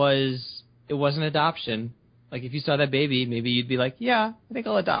it wasn't adoption. Like, if you saw that baby, maybe you'd be like, yeah, I think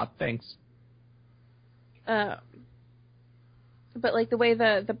I'll adopt. Thanks. But like the way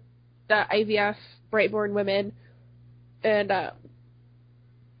the IVF Brightborn women and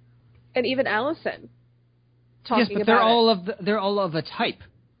even Allison talking about. Yes, but they're all of a type.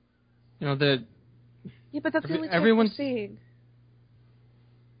 You know, yeah, but that's the only type everyone's we're seeing.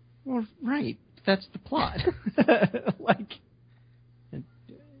 Well, right. That's the plot. Like,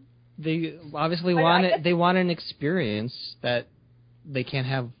 they obviously they want an experience that they can't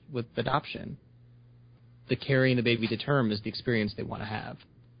have with adoption. The carrying the baby to term is the experience they want to have.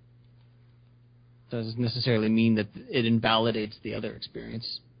 Doesn't necessarily mean that it invalidates the other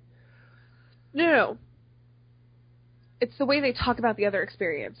experience. No. It's the way they talk about the other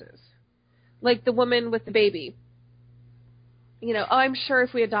experiences. Like the woman with the baby. You know, I'm sure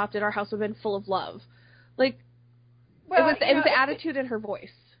if we adopted, our house would have been full of love. Like, it was the attitude in her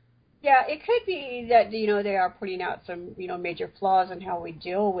voice. Yeah, it could be that, you know, they are putting out some, you know, major flaws in how we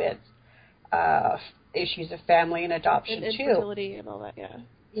deal with issues of family and adoption, and too. Infertility and all that, yeah.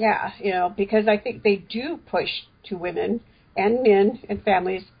 Yeah, you know, because I think they do push to women and men and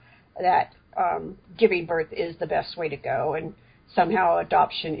families that giving birth is the best way to go, and somehow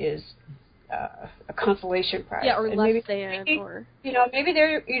adoption is a consolation prize. Yeah, or and less maybe, or... You know, maybe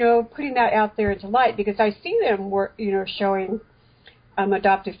they're, you know, putting that out there into light, because I see them, you know, showing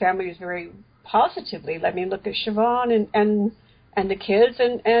adoptive families very positively. I mean, look at Siobhan and the kids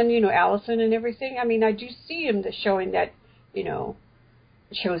and, you know, Allison and everything. I mean, I do see them showing that, you know,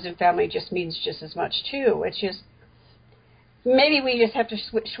 chosen family just means just as much, too. It's just, maybe we just have to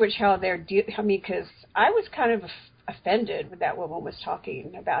switch how they're I mean, because I was kind of offended when that woman was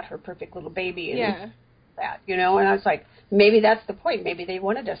talking about her perfect little baby and that, you know, and I was like, maybe that's the point. Maybe they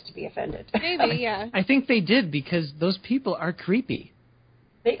wanted us to be offended. Maybe, yeah. I think they did, because those people are creepy.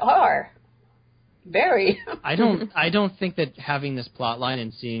 They are. Very. I don't think that having this plot line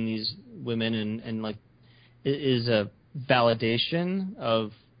and seeing these women and like is a validation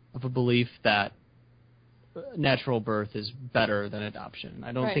of a belief that natural birth is better than adoption.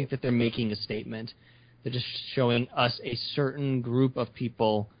 I don't think that they're making a statement. They're just showing us a certain group of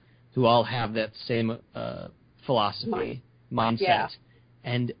people who all have that same philosophy, mindset,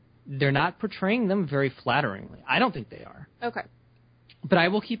 and they're not portraying them very flatteringly. I don't think they are. Okay. But I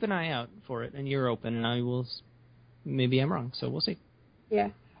will keep an eye out for it, and you're open, and I will. Maybe I'm wrong, so we'll see. Yeah.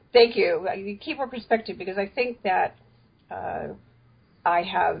 Thank you. You keep our perspective, because I think that I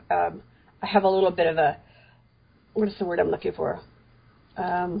have a little bit of a, what is the word I'm looking for?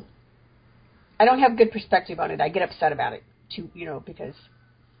 I don't have good perspective on it. I get upset about it too, you know, because,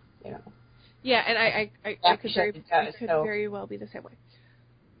 you know. Yeah, and I could very well be the same way.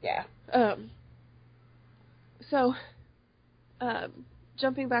 Yeah. So,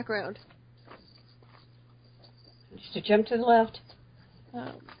 jumping back around. Just to jump to the left.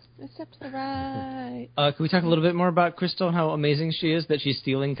 A step to the right. Can we talk a little bit more about Crystal and how amazing she is that she's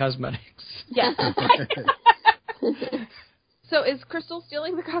stealing cosmetics? Yes. So is Crystal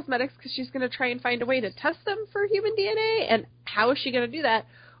stealing the cosmetics because she's going to try and find a way to test them for human DNA? And how is she going to do that?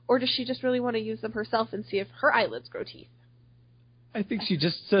 Or does she just really want to use them herself and see if her eyelids grow teeth? I think she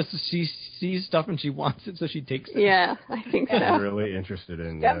just says she sees stuff and she wants it, so she takes it. Yeah, I think so. I'm really interested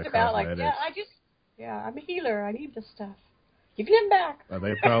in Jumped about cosmetics. I'm a healer. I need this stuff. You can have them back.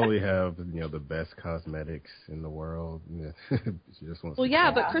 They probably have, the best cosmetics in the world. She just wants Well, to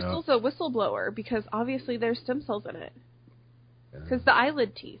yeah, try but it out. Crystal's a whistleblower because obviously there's stem cells in it. Because the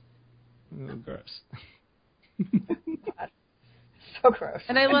eyelid teeth. Oh, gross. So gross.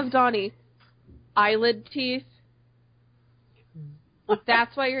 And I love Donnie. Eyelid teeth.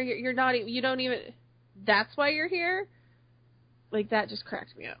 That's why you're not. You don't even. That's why you're here. Like that just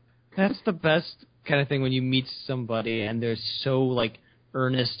cracked me up. That's the best kind of thing when you meet somebody and they're so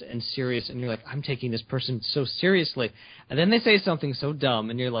earnest and serious, and you're like, I'm taking this person so seriously, and then they say something so dumb,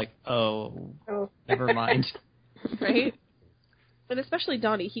 and you're like, oh. Never mind. Right? And especially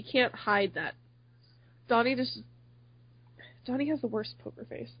Donnie, he can't hide that. Donnie has the worst poker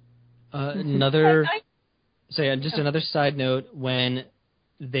face. Another side note, when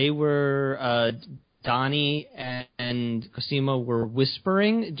they were, Donnie and Cosima were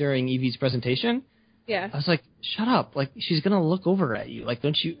whispering during Evie's presentation, yeah, I was like, shut up. She's going to look over at you. I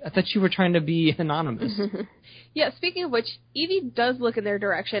thought you were trying to be anonymous. Yeah, speaking of which, Evie does look in their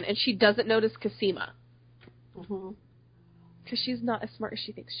direction, and she doesn't notice Cosima. Mm-hmm. Because she's not as smart as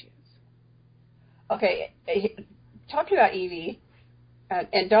she thinks she is. Okay, talking about Evie,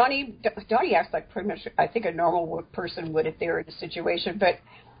 and Donnie acts like pretty much, I think, a normal person would if they were in a situation, but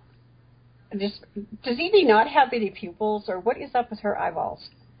does Evie not have any pupils, or what is up with her eyeballs?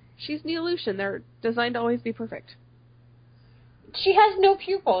 She's Neolution. They're designed to always be perfect. She has no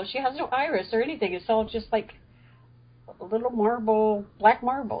pupils. She has no iris or anything. It's all just like little black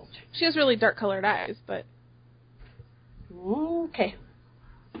marbles. She has really dark-colored eyes, but... Okay.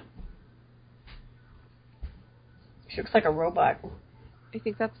 She looks like a robot. I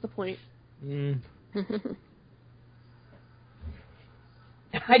think that's the point.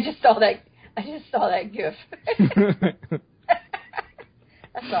 I just saw that GIF.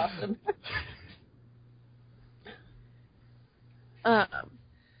 That's awesome.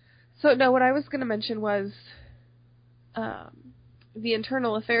 So no, what I was going to mention was the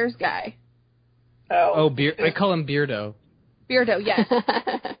internal affairs guy. Oh, I call him Beardo. Beardo, yes.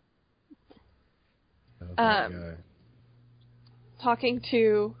 Talking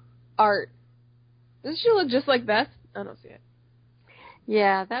to Art. Doesn't she look just like Beth? I don't see it.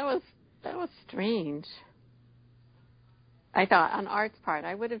 Yeah, that was strange. I thought on Art's part,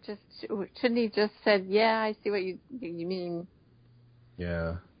 I would have shouldn't he just said, yeah, I see what you mean.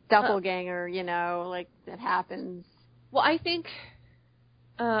 Yeah. Doppelganger, that happens. Well, I think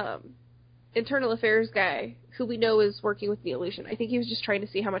internal affairs guy, who we know is working with Neolution, I think he was just trying to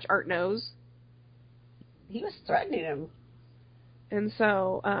see how much Art knows. He was threatening him. And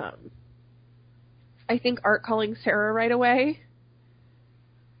so I think Art calling Sarah right away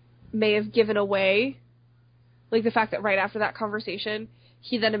may have given away, the fact that right after that conversation,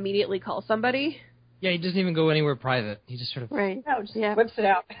 he then immediately calls somebody. Yeah, he doesn't even go anywhere private. He just sort of... Right. No, just whips it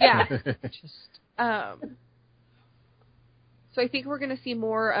out. Yeah. So I think we're going to see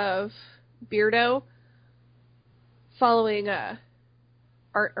more of Beardo following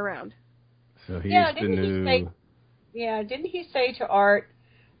Art around. So he's the new... Didn't he say to Art,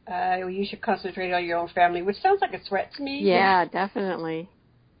 you should concentrate on your own family, which sounds like a threat to me. Yeah, definitely.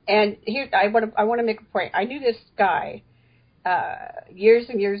 And here, I want to make a point. I knew this guy years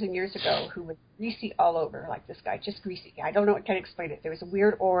and years and years ago who was greasy all over, like this guy, just greasy. I don't know, I can't explain it. There was a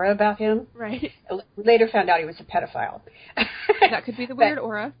weird aura about him. Right. Later found out he was a pedophile. That could be the weird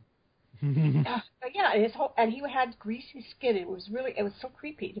aura. But yeah, and he had greasy skin. It was so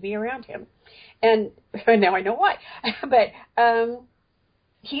creepy to be around him. And now I know why. But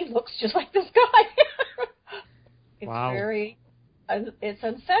he looks just like this guy. It's wow. It's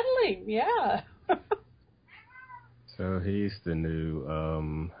unsettling, yeah. So he's the new,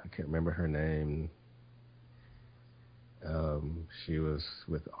 I can't remember her name. She was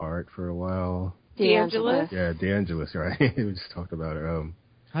with Art for a while. DeAngelis? Yeah, DeAngelis, right. We just talked about her.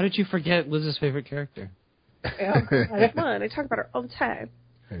 How did you forget Liz's favorite character? Yeah, Come on, I talk about her all the time.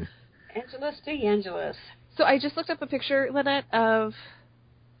 Angelus DeAngelis. So I just looked up a picture, Lynette, of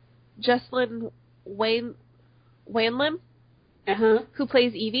Jesslyn Wanlim, who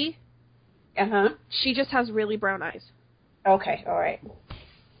plays Evie. She just has really brown eyes. Okay, all right.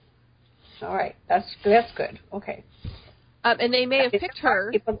 All right. That's good. Okay. And they may have picked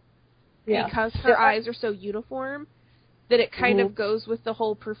her because her eyes are so uniform that it kind of goes with the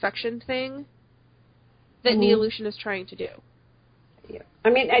whole perfection thing that Neolution is trying to do. Yeah. I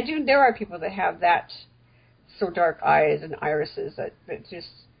mean, there are people that have that so dark eyes and irises that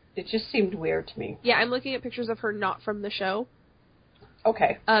it just seemed weird to me. Yeah, I'm looking at pictures of her not from the show.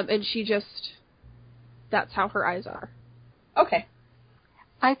 Okay. And that's how her eyes are. Okay.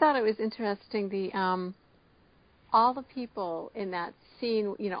 I thought it was interesting, all the people in that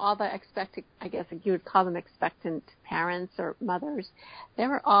scene, all the I guess you would call them expectant parents or mothers, they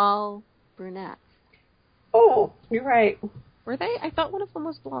were all brunettes. Oh, you're right. Were they? I thought one of them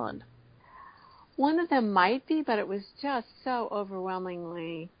was blonde. One of them might be, but it was just so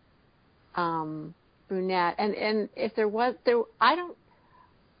overwhelmingly brunette. And if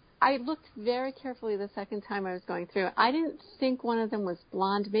I looked very carefully the second time I was going through. I didn't think one of them was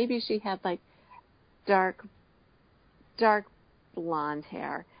blonde. Maybe she had like dark blonde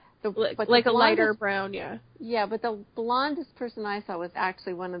hair. Like a lighter brown, yeah. Yeah, but the blondest person I saw was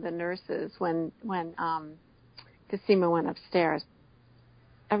actually one of the nurses when Cosima went upstairs.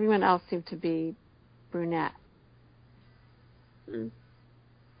 Everyone else seemed to be brunette.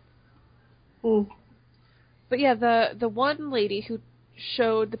 But yeah, the one lady who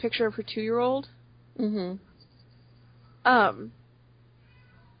showed the picture of her 2-year-old. I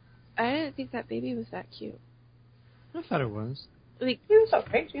didn't think that baby was that cute. I thought it was. Like, he was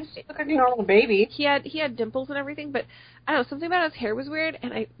okay. He looked like a normal baby. He had dimples and everything, but I don't know, something about his hair was weird,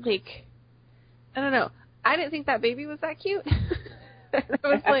 and I don't know. I didn't think that baby was that cute. I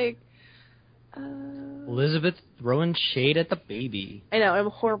was like, Elizabeth throwing shade at the baby. I know, I'm a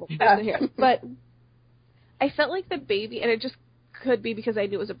horrible person here. But I felt like the baby, and it just could be because I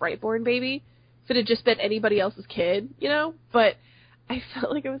knew it was a Brightborn baby, if it had just been anybody else's kid, but I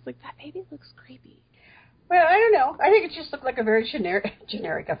felt like it was like, that baby looks creepy. Well, I don't know. I think it just looked like a very generic,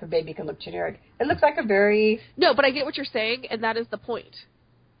 if a baby can look generic. It looks like a very... No, but I get what you're saying, and that is the point.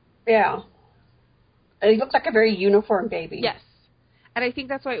 Yeah. It looks like a very uniform baby. Yes. And I think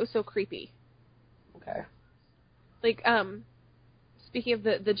that's why it was so creepy. Okay. Like, speaking of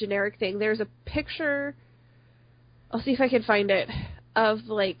the generic thing, there's a picture, I'll see if I can find it, of,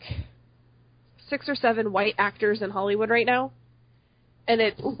 like, 6 or 7 white actors in Hollywood right now. And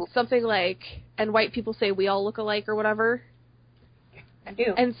it's something like, and white people say we all look alike or whatever. I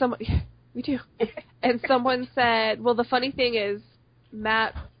do. And we do. And someone said, well, the funny thing is,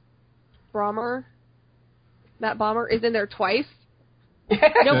 Matt Bomer is in there twice.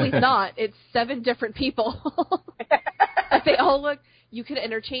 No, he's not. It's 7 different people. But they all look, you could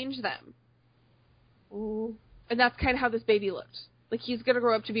interchange them. Ooh. And that's kind of how this baby looked. Like, he's going to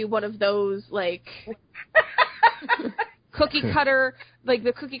grow up to be one of those, like, cookie cutter, like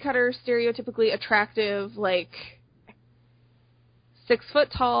the cookie cutter stereotypically attractive, like 6 foot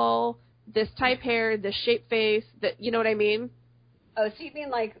tall, this type hair, this shape face, that, you know what I mean? Oh, so you mean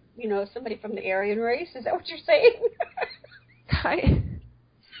like, somebody from the Aryan race? Is that what you're saying?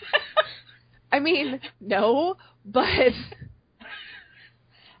 I mean, no, but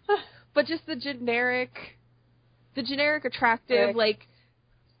just the generic attractive, like,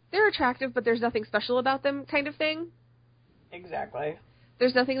 they're attractive, but there's nothing special about them kind of thing. Exactly.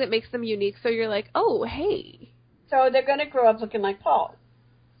 There's nothing that makes them unique, so you're like, oh, hey. So they're going to grow up looking like Paul.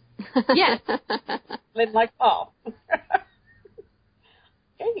 Yes. Live like Paul.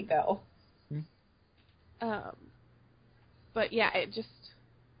 There you go. But yeah, it just...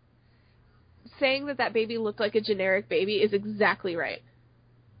 saying that baby looked like a generic baby is exactly right.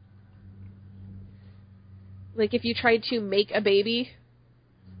 Like, if you tried to make a baby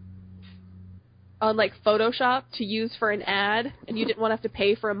on, like, Photoshop to use for an ad, and you didn't want to have to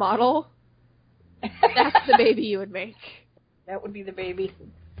pay for a model, that's the baby you would make. That would be the baby.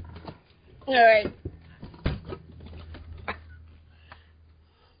 All right.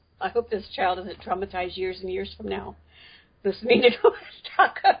 I hope this child isn't traumatized years and years from now. Listening to us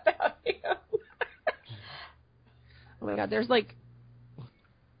talk about him. Oh my God, there's like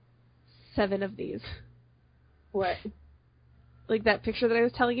 7 of these. What? Like that picture that I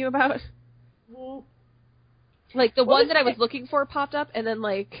was telling you about? Like the one that I was looking for popped up, and then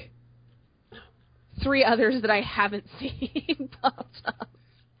like 3 others that I haven't seen popped up.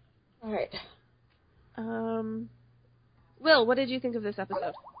 All right. Will, what did you think of this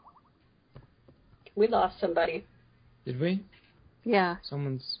episode? We lost somebody. Did we? Yeah.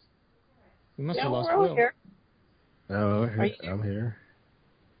 We must have lost we're all Will. here. Oh, I'm here.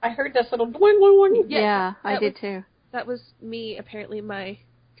 I heard this little boing, boing, boing. Yeah, I did too. That was me. Apparently my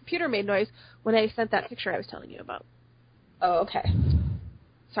computer made noise when I sent that picture I was telling you about. Oh, okay.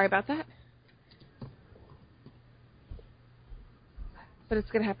 Sorry about that. But it's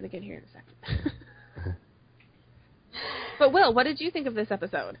going to happen again here in a second. But, Will, what did you think of this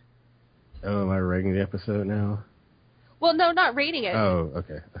episode? Oh, am I rating the episode now? Well, no, not rating it. Oh,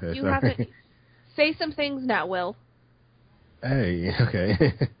 okay. You sorry. haven't... Say some things now, Will. Hey,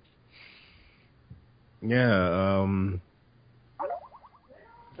 okay. Yeah, I'm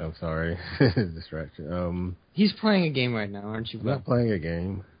sorry. Distraction. He's playing a game right now, aren't you, I'm Will? not playing a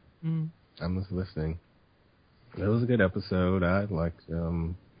game. Mm. I'm just listening. It was a good episode. I liked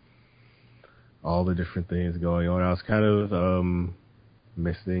all the different things going on. I was kind of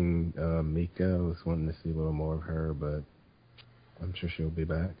missing Mika. I was wanting to see a little more of her, but I'm sure she'll be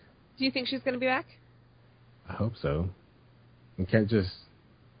back. Do you think she's going to be back? I hope so. We can't just,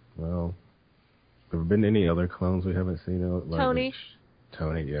 well, have there been any other clones we haven't seen? Like Tony.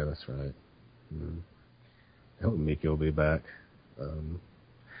 Tony, yeah, that's right. I hope Mika will be back.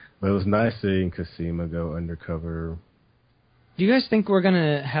 But it was nice seeing Cosima go undercover. Do you guys think we're going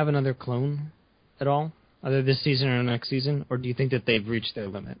to have another clone at all? Either this season or next season? Or do you think that they've reached their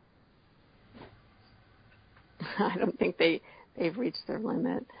limit? I don't think they've reached their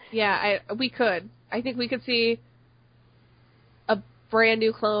limit. Yeah, we could. I think we could see a brand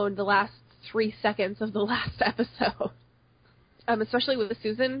new clone the last 3 seconds of the last episode. Especially with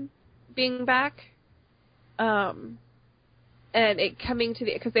Susan being back. And it coming to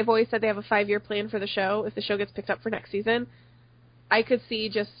because they've always said they have a 5-year plan for the show if the show gets picked up for next season. I could see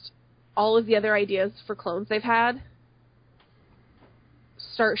just all of the other ideas for clones they've had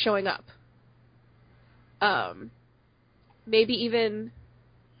start showing up. Maybe even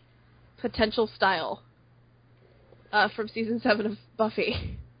potential style from season 7 of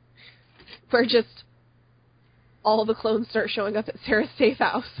Buffy, where just all the clones start showing up at Sarah's safe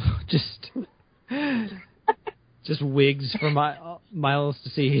house. Just wigs for miles to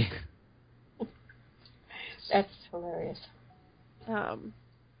see. That's hilarious.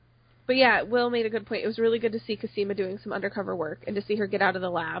 But yeah, Will made a good point. It was really good to see Cosima doing some undercover work and to see her get out of the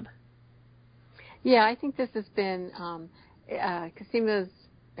lab. Yeah, I think this has been, Cosima's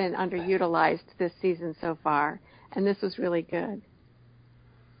been underutilized this season so far, and this was really good.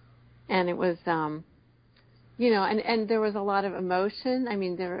 And it was, and there was a lot of emotion. I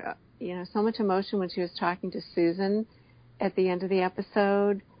mean, there so much emotion when she was talking to Susan at the end of the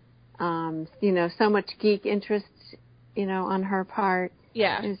episode. So much geek interest, on her part.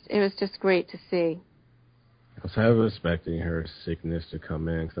 Yeah. It was just great to see. I was kind of expecting her sickness to come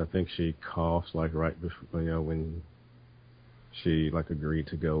in, because I think she coughs, right before, when she, agreed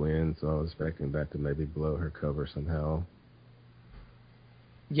to go in, so I was expecting that to maybe blow her cover somehow.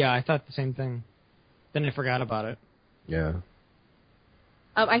 Yeah, I thought the same thing. Then I forgot about it. Yeah.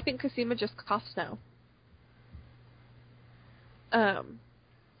 I think Cosima just coughs now.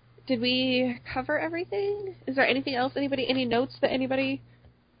 Did we cover everything? Is there anything else? Any notes that anybody...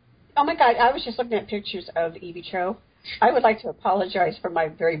 Oh my God, I was just looking at pictures of Evie Cho. I would like to apologize for my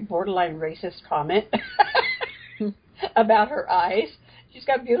very borderline racist comment about her eyes. She's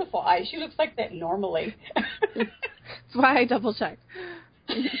got beautiful eyes. She looks like that normally. That's why I double-checked.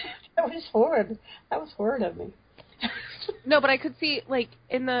 That was horrid. That was horrid of me. No, but I could see,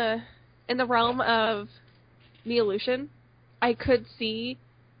 in the realm of Neolution, I could see,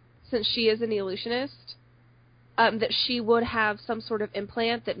 since she is a Neolutionist, that she would have some sort of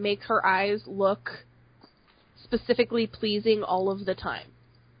implant that make her eyes look specifically pleasing all of the time.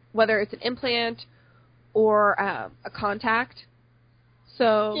 Whether it's an implant or a contact.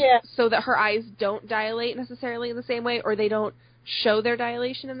 So that her eyes don't dilate necessarily in the same way, or they don't show their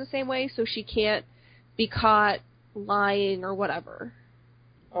dilation in the same way, so she can't be caught lying or whatever.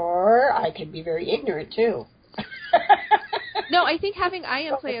 Or I could be very ignorant, too. No, I think having eye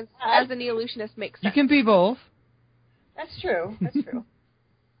implants as a Neolutionist makes sense. You can be both. That's true.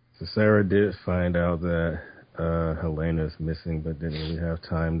 So Sarah did find out that Helena's missing, but didn't really have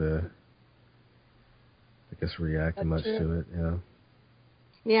time to, react much to it. Yeah.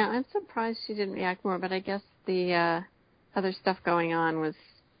 Yeah, I'm surprised she didn't react more, but I guess the other stuff going on was,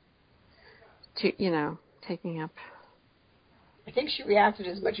 taking up. I think she reacted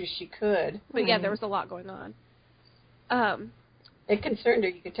as much as she could. But yeah, there was a lot going on. It concerned her.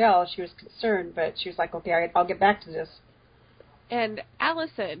 You could tell she was concerned, but she was like, okay, I'll get back to this. And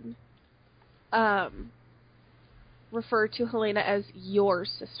Allison referred to Helena as your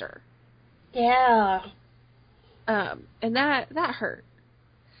sister. Yeah. And that hurt.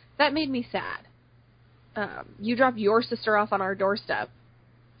 That made me sad. You dropped your sister off on our doorstep.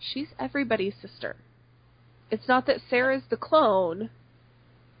 She's everybody's sister. It's not that Sarah's the clone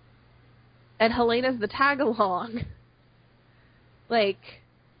and Helena's the tag-along.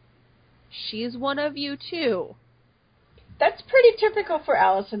 She's one of you, too. That's pretty typical for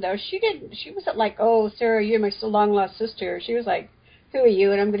Allison, though. She wasn't like, oh, Sarah, you're my long lost sister. She was like, who are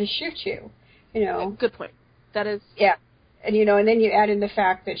you? And I'm going to shoot you. You know. Good point. That is. Yeah. And, you know, and then you add in the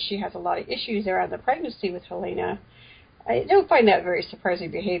fact that she has a lot of issues around the pregnancy with Helena. I don't find that very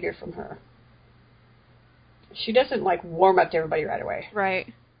surprising behavior from her. She doesn't, like, warm up to everybody right away.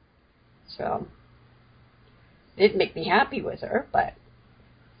 Right. So, it didn't make me happy with her, but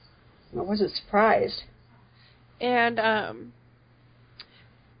I wasn't surprised. And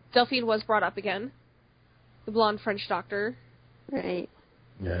Delphine was brought up again. The blonde French doctor. Right.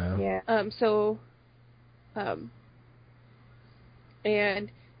 Yeah. And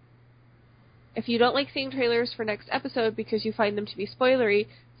if you don't like seeing trailers for next episode because you find them to be spoilery,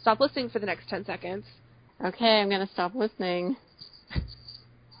 stop listening for the next 10 seconds. Okay, I'm going to stop listening.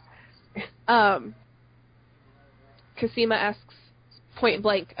 Cosima asks point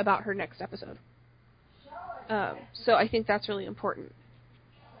blank about her next episode. So I think that's really important.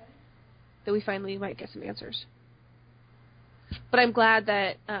 That we finally might get some answers. But I'm glad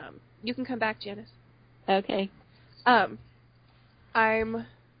that you can come back, Janice. Okay. I'm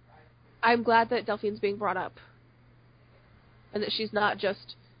glad that Delphine's being brought up. And that she's not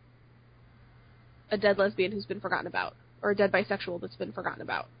just a dead lesbian who's been forgotten about. Or a dead bisexual that's been forgotten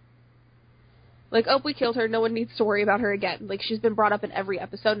about. Like, oh, we killed her, no one needs to worry about her again. Like, she's been brought up in every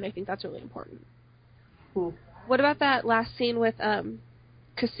episode, and I think that's really important. What about that last scene with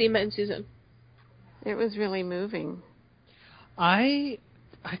Cosima and Susan? It was really moving. I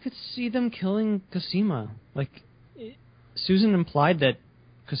could see them killing Cosima. Like, Susan implied that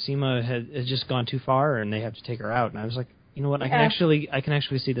Cosima had just gone too far and they have to take her out. And I was like, you know what? I can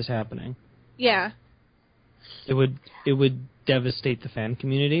actually see this happening. Yeah. It would devastate the fan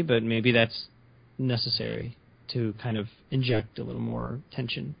community, but maybe that's necessary to kind of inject a little more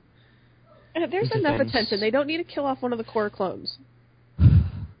tension. There's enough attention. They don't need to kill off one of the core clones.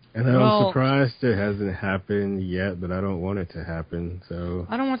 And I'm surprised it hasn't happened yet, but I don't want it to happen. So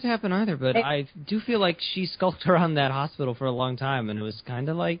I don't want it to happen either, but I do feel like she skulked around that hospital for a long time, and it was kind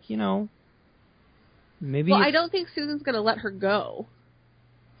of like, you know, maybe. Well, I don't think Susan's going to let her go.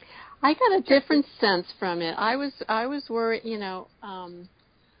 I got a different sense from it. I was worried, you know.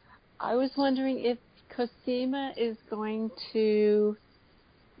 I was wondering if Cosima is going to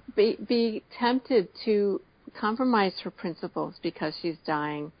be tempted to compromise her principles because she's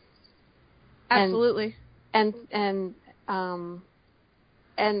dying. Absolutely. And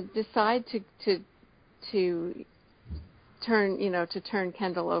decide to turn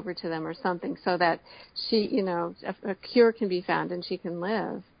Kendall over to them or something so that she, you know, a cure can be found and she can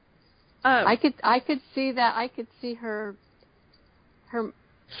live. I could see that. I could see her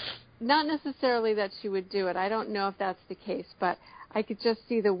not necessarily that she would do it. I don't know if that's the case, but I could just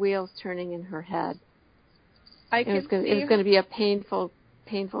see the wheels turning in her head. It was going to be a painful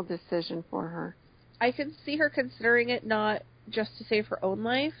decision for her. I can see her considering it not just to save her own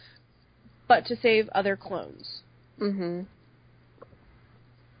life, but to save other clones. Mm-hmm.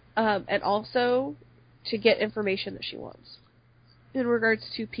 And also to get information that she wants in regards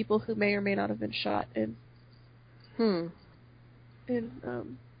to people who may or may not have been shot in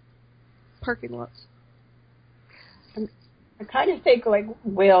parking lots. I kind of think like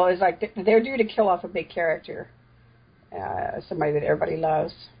Will is like they're due to kill off a big character, somebody that everybody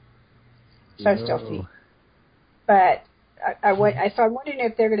loves. So I still see, but I'm wondering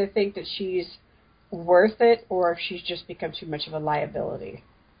if they're going to think that she's worth it or if she's just become too much of a liability.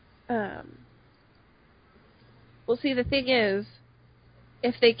 Well, see, the thing is,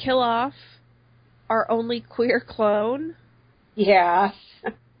 if they kill off our only queer clone, yeah,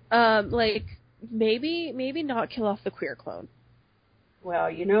 like maybe not kill off the queer clone. Well,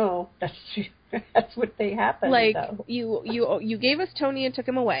 you know, that's what they happen. Like though. you gave us Tony and took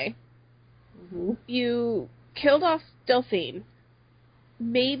him away. Mm-hmm. You killed off Delphine.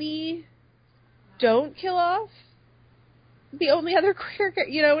 Maybe don't kill off the only other queer,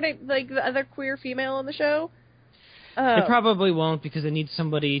 you know, like the other queer female on the show. It probably won't because it needs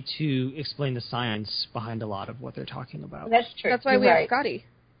somebody to explain the science behind a lot of what they're talking about. That's true. That's why we have Scotty.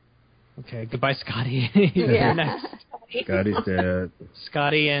 Okay, goodbye, Scotty. Yeah. Next. Scotty's dead.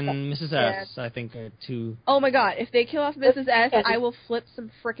 Scotty and Mrs. S, I think, are two. Oh my god, if they kill off Mrs. S, I will flip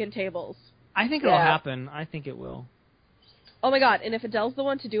some frickin' tables. I think it'll happen. I think it will. Oh my god, and if Adele's the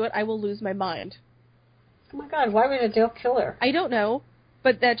one to do it, I will lose my mind. Oh my god, why would Adele kill her? I don't know,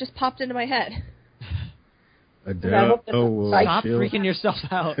 but that just popped into my head. Adele will Stop freaking yourself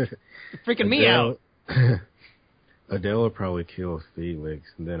out. You're freaking me out. Adele will probably kill Felix,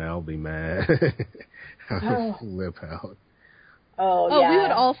 and then I'll be mad. I'll flip out. Oh, yeah. We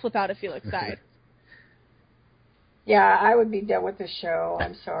would all flip out if Felix died. Yeah, I would be done with the show.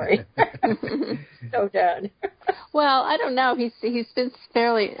 I'm sorry. So done. Well, I don't know. He's been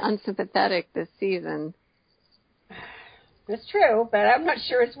fairly unsympathetic this season. That's true, but I'm not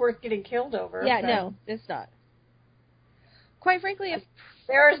sure it's worth getting killed over. Yeah, but no, it's not. Quite frankly, if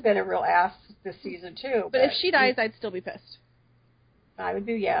Sarah's been a real ass this season too. but if she dies, I'd still be pissed. I would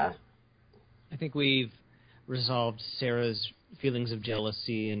be, yeah. I think we've resolved Sarah's feelings of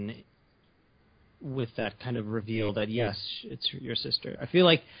jealousy and with that kind of reveal that, yes, it's your sister. I feel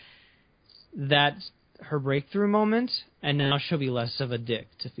like that's her breakthrough moment, and now she'll be less of a dick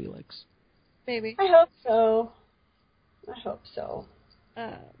to Felix. Maybe. I hope so.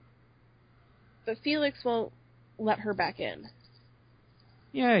 But Felix won't let her back in.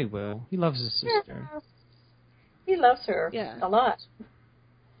 Yeah, he will. He loves his sister. Yeah. He loves her Yeah. a lot.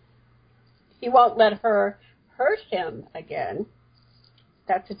 He won't let her hurt him again.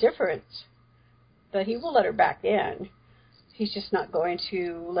 That's a difference. But he will let her back in. He's just not going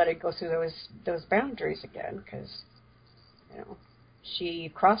to let it go through those boundaries again, because she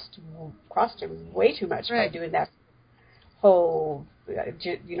crossed him way too much by doing that whole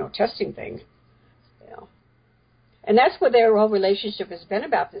testing thing. And that's what their whole relationship has been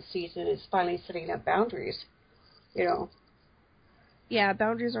about this season, is finally setting up boundaries. Yeah,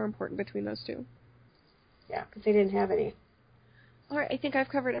 boundaries are important between those two. Yeah, because they didn't have any. All right, I think I've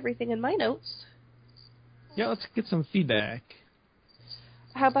covered everything in my notes. Yeah, let's get some feedback.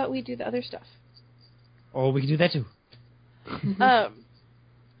 How about we do the other stuff? Oh, we can do that too.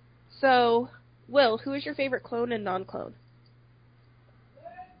 So, Will, who is your favorite clone and non-clone?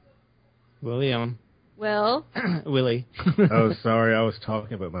 William. Will? Willie. Oh, sorry, I was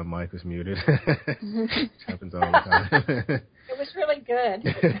talking, but my mic was muted. Happens all the time. It was really good.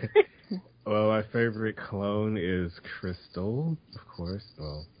 Well, my favorite clone is Crystal, of course.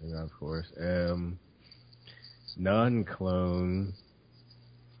 Well, not of course. Non-clone.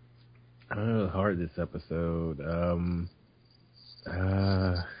 I don't know, hard this episode. I'm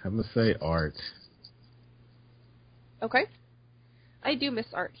gonna say Art. Okay. I do miss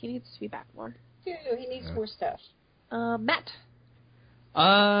Art. He needs to be back more. He needs more stuff. Matt?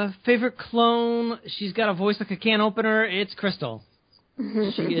 Favorite clone, she's got a voice like a can opener, it's Crystal.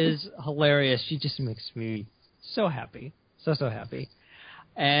 She is hilarious. She just makes me so happy. So happy.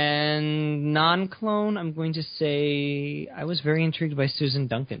 And non-clone, I'm going to say I was very intrigued by Susan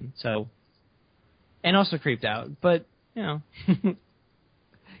Duncan. And also creeped out. But, can't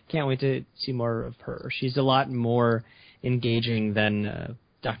wait to see more of her. She's a lot more engaging than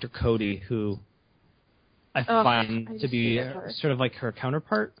Dr. Cody, who I find to be sort of like her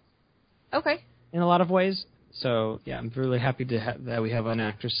counterpart. Okay. In a lot of ways. So, yeah, I'm really happy that we have an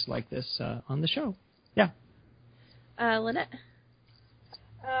actress like this on the show. Yeah. Lynette?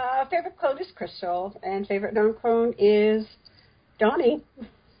 Favorite clone is Crystal, and favorite non-clone is Donnie.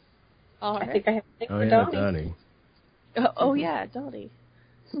 All right. I think I have to think for Donnie. Donnie. Oh, yeah, Donnie.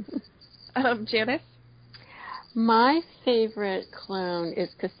 Janice? My favorite clone is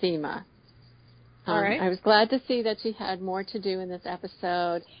Cosima. All right. I was glad to see that she had more to do in this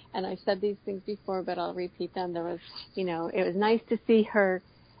episode, and I've said these things before, but I'll repeat them. There was, it was nice to see her,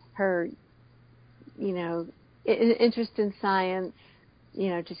 interest in science.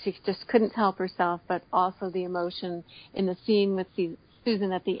 She just couldn't help herself, but also the emotion in the scene with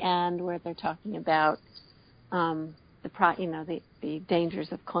Susan at the end, where they're talking about the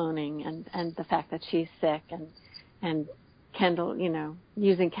dangers of cloning and the fact that she's sick and Kendall,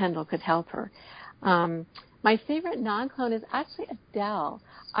 using Kendall could help her. My favorite non-clone is actually Adele.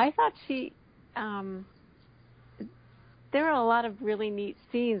 I thought there were a lot of really neat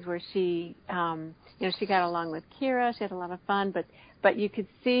scenes where she, she got along with Kira. She had a lot of fun, but you could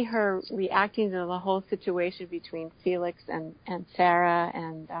see her reacting to the whole situation between Felix and Sarah.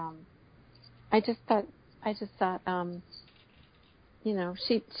 And, I just thought,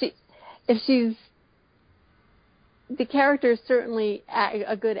 the character is certainly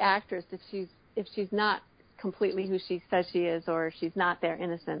a good actress if she's not completely who she says she is, or if she's not there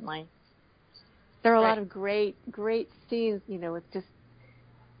innocently. There are a lot of great scenes, with just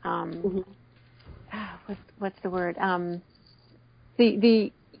what's the word? I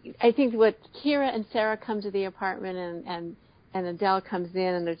think what Kira and Sarah come to the apartment and Adele comes in,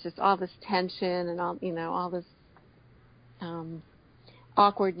 and there's just all this tension and all this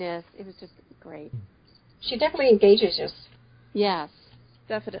awkwardness. It was just great. She definitely engages us. Yes.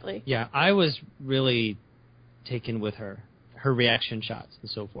 Definitely. Yeah, I was really taken with her reaction shots and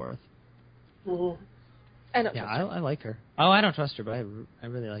so forth. Mm-hmm. I don't. Yeah, I like her. Oh, I don't trust her, but I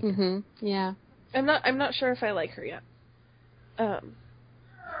really like her. Yeah. I'm not sure if I like her yet.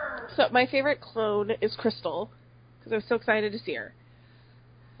 So my favorite clone is Crystal. because I was so excited to see her.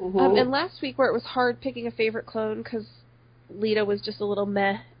 Mm-hmm. And last week, where it was hard picking a favorite clone because Lita was just a little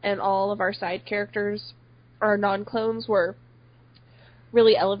meh, and all of our side characters, our non-clones, were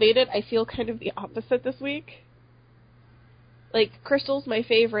really elevated, I feel kind of the opposite this week. Like, Crystal's my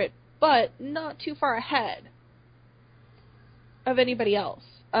favorite, but not too far ahead of anybody else.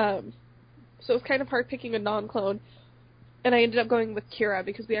 So it was kind of hard picking a non-clone, and I ended up going with Kira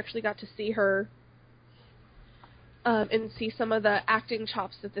because we actually got to see her and see some of the acting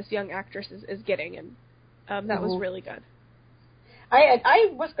chops that this young actress is getting, and that was really good. I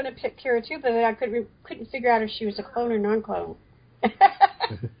was going to pick Kira too, but then I couldn't figure out if she was a clone or non-clone.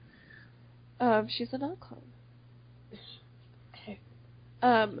 She's a non-clone. Okay.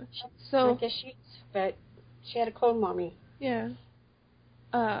 So I guess but she had a clone mommy. Yeah.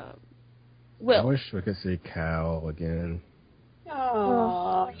 Will. I wish we could see Cal again.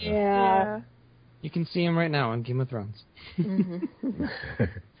 Oh, yeah. You can see him right now on Game of Thrones. Mm-hmm. Is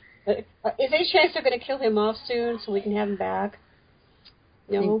there any chance they're going to kill him off soon so we can have him back?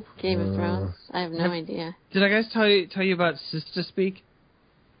 No. Game of Thrones. I have no idea. Did I guys tell you about Sister Speak?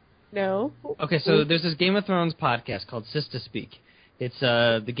 No. Okay, so there's this Game of Thrones podcast called Sister Speak. It's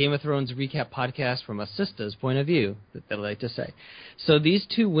the Game of Thrones recap podcast from a sister's point of view, that they like to say. So these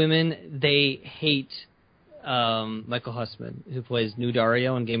two women, they hate Michael Hussman, who plays New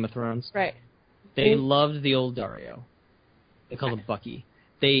Dario in Game of Thrones. Right. They loved the old Dario. They call him Bucky.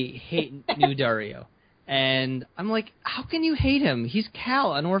 They hate New Dario. And I'm like, how can you hate him? He's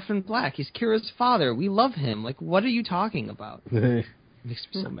Cal, an Orphan Black. He's Kira's father. We love him. Like, what are you talking about? It makes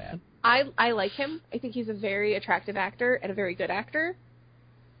me so mad. I like him. I think he's a very attractive actor and a very good actor.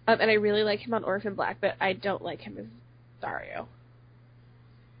 And I really like him on Orphan Black, but I don't like him as Dario.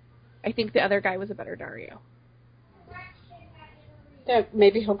 I think the other guy was a better Dario. Yeah,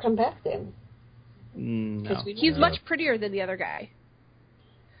 maybe he'll come back then. No. He's much prettier than the other guy.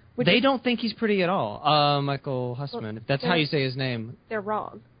 They don't think he's pretty at all. Michael Hussman, if that's how you say his name. They're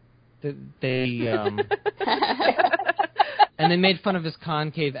wrong. They and they made fun of his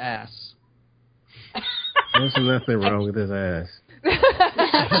concave ass. There's nothing wrong with his ass.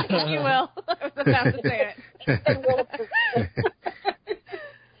 You will. I was about to say it.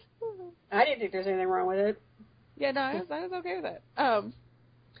 I didn't think there's anything wrong with it. Yeah, no, I was okay with it.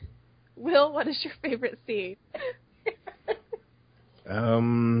 Will, what is your favorite scene?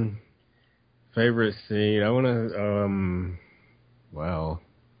 Favorite scene. I want to. Wow,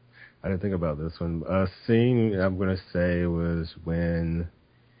 I didn't think about this one. Scene I'm gonna say was when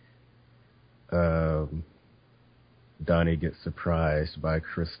Donnie gets surprised by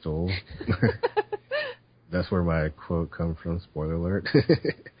Crystal. That's where my quote comes from. Spoiler alert.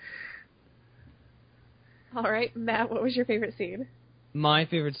 All right, Matt, what was your favorite scene? My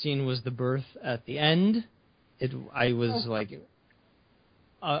favorite scene was the birth at the end. I was like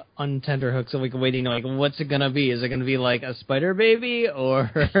on tenterhooks, like waiting, like what's it gonna be? Is it gonna be like a spider baby or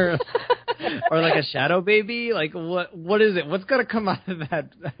or like a shadow baby? Like what is it? What's gonna come out of that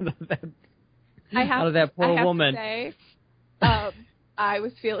out of that poor woman? I have to say, I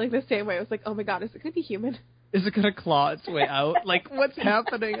was feeling the same way. I was like, oh my god, is it gonna be human? Is it gonna claw its way out? Like what's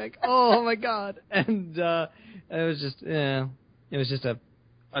happening? Like oh my god! And it was just a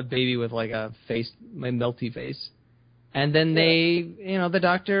baby with like a face, my melty face. And then the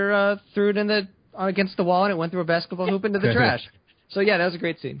doctor threw it against the wall, and it went through a basketball hoop into the trash. So yeah, that was a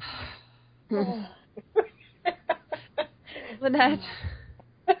great scene. Lynette.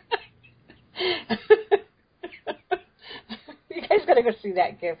 You guys gotta go see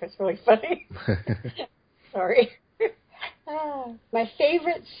that GIF. It's really funny. Sorry. My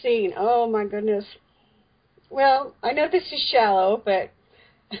favorite scene. Oh my goodness. Well, I know this is shallow, but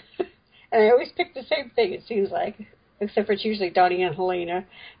and I always pick the same thing. It seems like. Except for it's usually Donnie and Helena.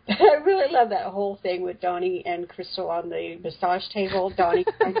 But I really love that whole thing with Donnie and Crystal on the massage table. Donnie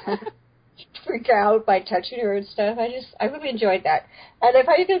freak out by touching her and stuff. I really enjoyed that. And if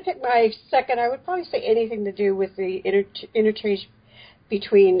I was going to pick my second, I would probably say anything to do with the interchange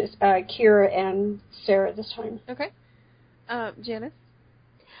between Kira and Sarah this time. Okay. Janice?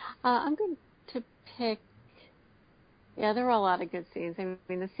 I'm going to pick, there were a lot of good scenes. I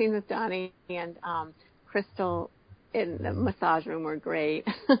mean, the scene with Donnie and Crystal in the massage room were great.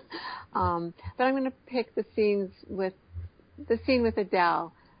 But I'm going to pick the scene with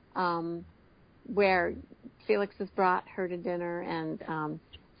Adele, where Felix has brought her to dinner and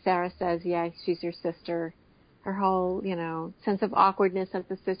Sarah says, yeah, she's your sister. Her whole, sense of awkwardness of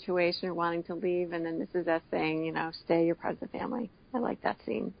the situation or wanting to leave, and then Mrs. S saying, stay, you're part of the family. I like that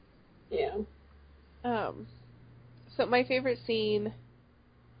scene. Yeah. So my favorite scene,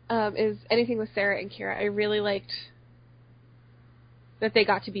 is anything with Sarah and Kira. I really liked that they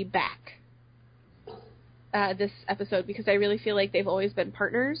got to be back this episode, because I really feel like they've always been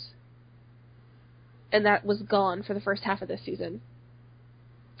partners, and that was gone for the first half of this season.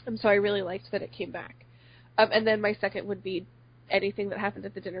 So I really liked that it came back. And then my second would be anything that happened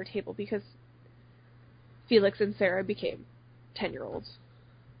at the dinner table, because Felix and Sarah became 10-year-olds.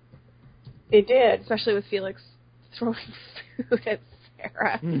 They did. Especially with Felix throwing food at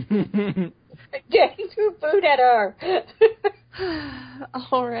Sarah. Yeah, he threw food at her.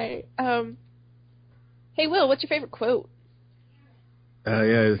 All right. Hey, Will, what's your favorite quote? Yeah,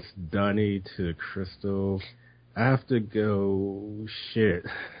 it's Donnie to Crystal. I have to go shit.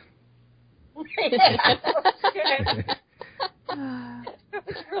 Yeah, that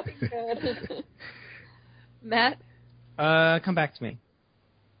was really good. Matt? Come back to me.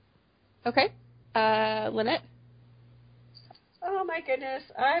 Okay. Lynette? Oh, my goodness.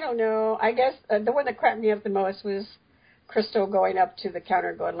 I don't know. I guess the one that cracked me up the most was Crystal going up to the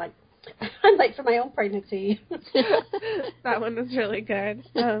counter going like, I'm late for my own pregnancy. That one was really good.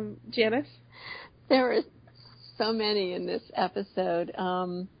 Janice? There were so many in this episode.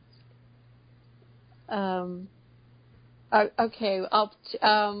 Okay,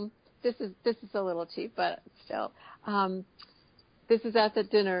 this is a little cheap, but still. This is at the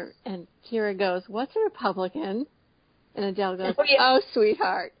dinner, and Kira goes, "What's a Republican?" And Adele goes, Oh, yeah. "Oh,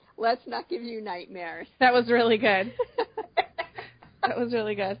 sweetheart, let's not give you nightmares." That was really good. That was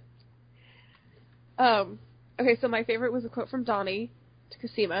really good. Okay, so my favorite was a quote from Donnie to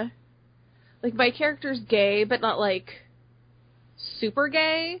Cosima. Like, my character's gay, but not, like, super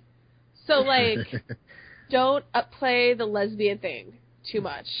gay. So, like, don't upplay the lesbian thing too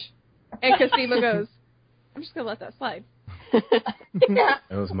much. And Cosima goes, I'm just going to let that slide. Yeah.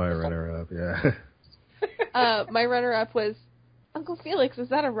 That was my runner-up, yeah. My runner-up was, Uncle Felix, is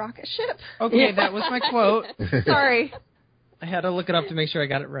that a rocket ship? Okay, that was my quote. Sorry. I had to look it up to make sure I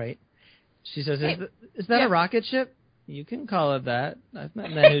got it right. She says, is that a rocket ship? You can call it that. I've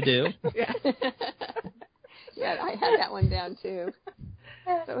met men who do. Yeah. Yeah, I had that one down, too.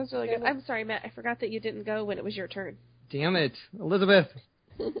 That was really good. I'm sorry, Matt. I forgot that you didn't go when it was your turn. Damn it. Elizabeth.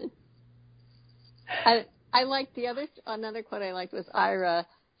 I liked another quote I liked was Ira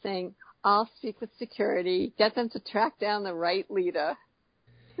saying, "I'll speak with security, get them to track down the right leader."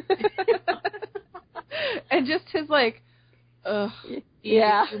 And just his, like, ugh,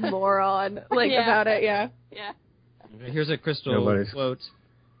 yeah, you moron, like, yeah. About it, yeah. Yeah. Here's a Crystal quote.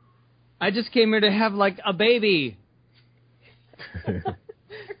 I just came here to have, like, a baby.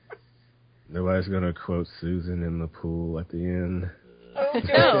 Nobody's going to quote Susan in the pool at the end. Oh,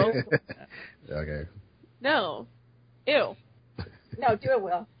 No. Okay. No. Ew. No, do it,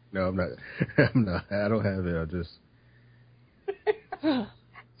 Will. No, I'm not. I'm not. I don't have it. I'll just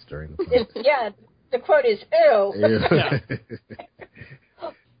stirring the pot. Yeah, the quote is, ew. Ew. Yeah.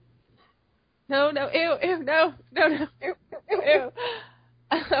 No, ew, no. Ew, ew.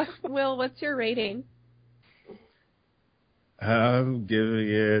 Will, what's your rating? I'm giving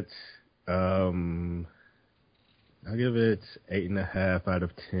it. I'll give it 8.5 out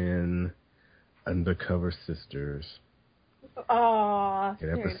of 10. Undercover Sisters. Aww.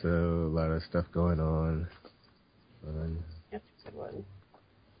 Good episode. A lot of stuff going on. Fun. That's a good one.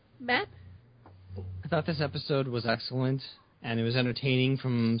 Matt? I thought this episode was excellent, and it was entertaining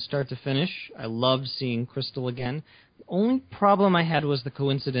from start to finish. I loved seeing Crystal again. The only problem I had was the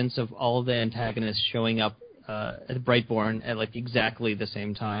coincidence of all of the antagonists showing up at Brightborn at like exactly the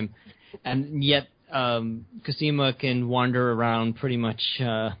same time, and yet Cosima can wander around pretty much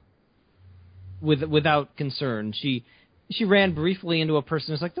without concern. She ran briefly into a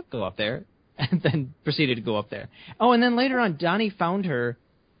person who's like, "Don't go up there," and then proceeded to go up there. Oh, and then later on, Donnie found her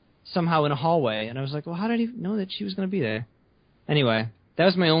somehow in a hallway, and I was like, well, how did he know that she was going to be there? Anyway, that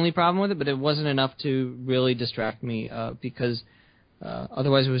was my only problem with it, but it wasn't enough to really distract me because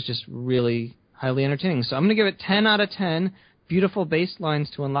otherwise it was just really highly entertaining. So I'm going to give it 10 out of 10 beautiful bass lines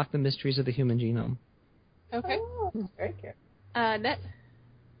to unlock the mysteries of the human genome. Okay. Oh, very good. Net?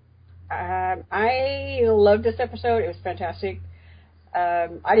 I loved this episode. It was fantastic.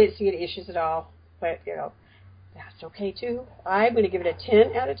 I didn't see any issues at all, but, that's okay, too. I'm going to give it a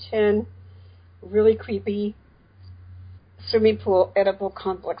 10 out of 10. Really creepy swimming pool edible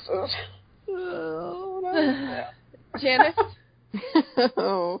complexes. Janice?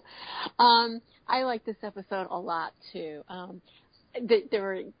 I like this episode a lot, too. There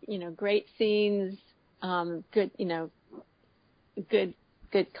were, great scenes, good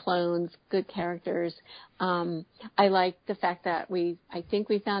clones, good characters. I like the fact that I think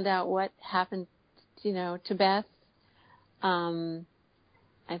we found out what happened, to Beth. And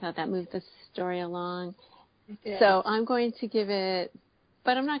I thought that moved the story along. So I'm going to give it,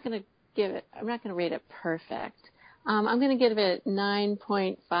 but I'm not going to rate it perfect. I'm going to give it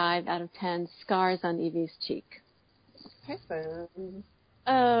 9.5 out of 10 scars on Evie's cheek. Okay.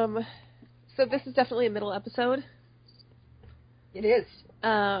 So this is definitely a middle episode. It is.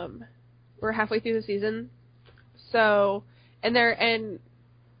 We're halfway through the season. So, and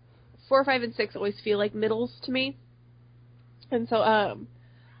 4, 5, and 6 always feel like middles to me. And so, I'm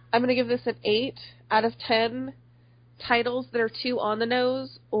going to give this an 8 out of 10 titles that are too on the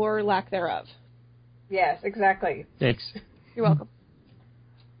nose or lack thereof. Yes, exactly. Thanks. You're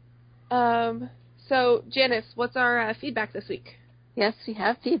welcome. So, Janice, what's our feedback this week? Yes, we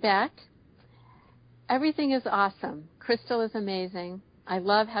have feedback. Everything is awesome. Crystal is amazing. I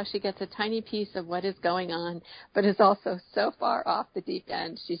love how she gets a tiny piece of what is going on, but is also so far off the deep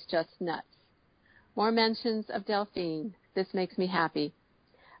end. She's just nuts. More mentions of Delphine. This makes me happy.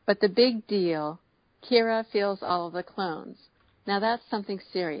 But the big deal, Kira feels all of the clones. Now that's something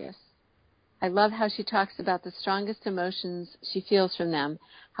serious. I love how she talks about the strongest emotions she feels from them,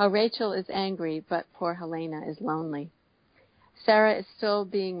 how Rachel is angry, but poor Helena is lonely. Sarah is still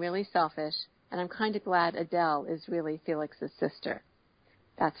being really selfish, and I'm kind of glad Adele is really Felix's sister.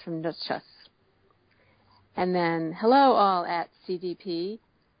 That's from Nuchus. And then, hello all at CDP.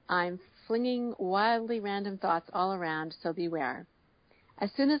 I'm flinging wildly random thoughts all around, so beware. As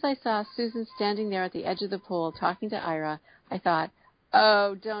soon as I saw Susan standing there at the edge of the pool talking to Ira, I thought,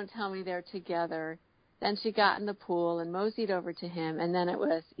 oh, don't tell me they're together. Then she got in the pool and moseyed over to him, and then it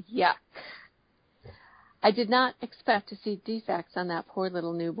was yuck. I did not expect to see defects on that poor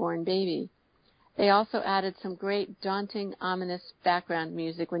little newborn baby. They also added some great, daunting, ominous background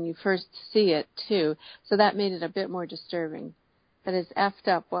music when you first see it, too, so that made it a bit more disturbing. That is effed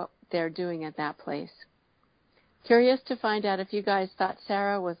up what they're doing at that place. Curious to find out if you guys thought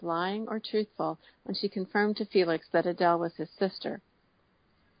Sarah was lying or truthful when she confirmed to Felix that Adele was his sister.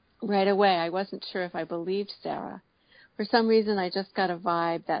 Right away, I wasn't sure if I believed Sarah. For some reason, I just got a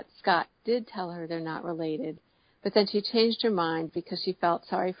vibe that Scott did tell her they're not related, but then she changed her mind because she felt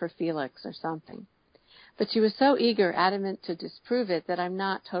sorry for Felix or something. But she was so eager, adamant to disprove it that I'm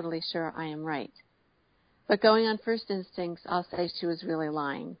not totally sure I am right. But going on first instincts, I'll say she was really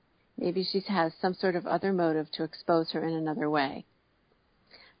lying. Maybe she has some sort of other motive to expose her in another way.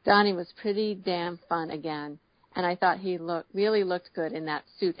 Donnie was pretty damn fun again, and I thought he really looked good in that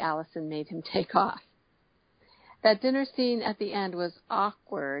suit Allison made him take off. That dinner scene at the end was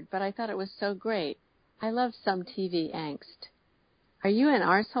awkward, but I thought it was so great. I love some TV angst. Are you an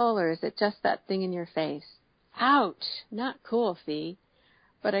arsehole, or is it just that thing in your face? Ouch! Not cool, Fee.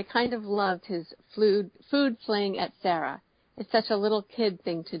 But I kind of loved his food fling at Sarah. It's such a little kid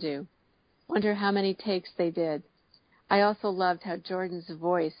thing to do. Wonder how many takes they did. I also loved how Jordan's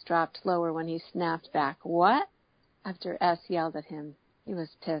voice dropped lower when he snapped back, "What?" after S yelled at him. He was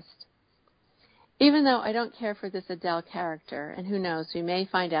pissed. Even though I don't care for this Adele character, and who knows, we may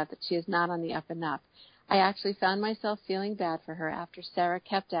find out that she is not on the up and up, I actually found myself feeling bad for her after Sarah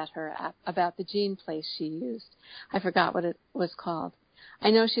kept at her about the jean place she used. I forgot what it was called. I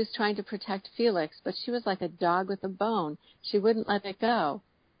know she was trying to protect Felix, but she was like a dog with a bone. She wouldn't let it go.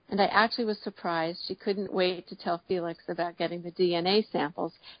 And I actually was surprised she couldn't wait to tell Felix about getting the DNA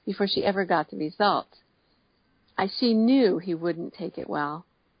samples before she ever got the results. She knew he wouldn't take it well.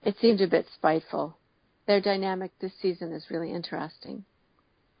 It seemed a bit spiteful. Their dynamic this season is really interesting.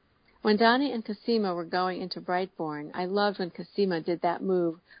 When Donnie and Cosima were going into Brightborn, I loved when Cosima did that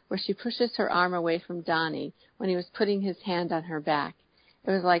move where she pushes her arm away from Donnie when he was putting his hand on her back.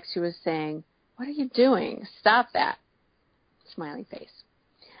 It was like she was saying, "What are you doing? Stop that." Smiley face.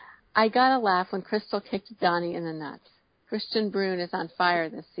 I got a laugh when Crystal kicked Donnie in the nuts. Christian Brune is on fire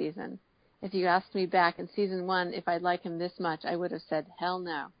this season. If you asked me back in season 1 if I'd like him this much, I would have said, hell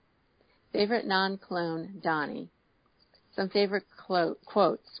no. Favorite non-clone, Donnie. Some favorite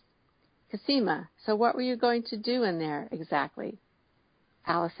quotes. Cosima, so what were you going to do in there exactly?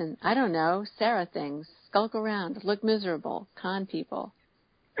 Allison, I don't know. Sarah things. Skulk around. Look miserable. Con people.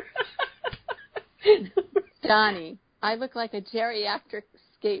 Donnie, I look like a geriatric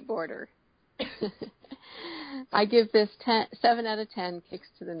skateboarder. I give this 7 out of 10 kicks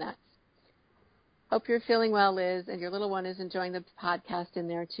to the nuts. Hope you're feeling well, Liz, and your little one is enjoying the podcast in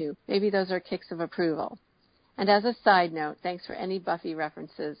there, too. Maybe those are kicks of approval. And as a side note, thanks for any Buffy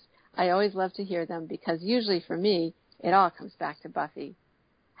references. I always love to hear them because usually for me, it all comes back to Buffy.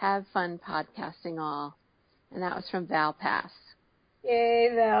 Have fun podcasting all. And that was from Val Pass.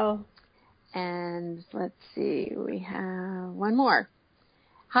 Yay, Val. And let's see, we have one more.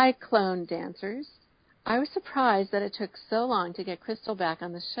 Hi, Clone Dancers. I was surprised that it took so long to get Crystal back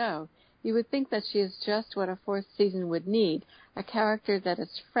on the show. You would think that she is just what a fourth season would need, a character that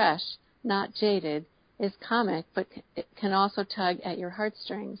is fresh, not jaded, is comic, but can also tug at your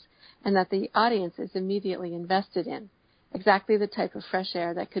heartstrings, and that the audience is immediately invested in. Exactly the type of fresh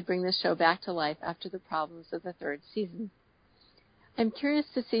air that could bring the show back to life after the problems of the third season. I'm curious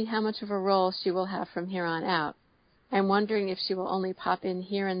to see how much of a role she will have from here on out. I'm wondering if she will only pop in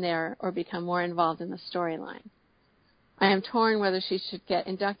here and there or become more involved in the storyline. I am torn whether she should get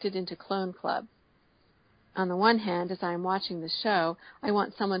inducted into Clone Club. On the one hand, as I am watching the show, I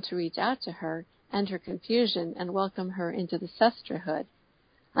want someone to reach out to her, end her confusion, and welcome her into the sisterhood.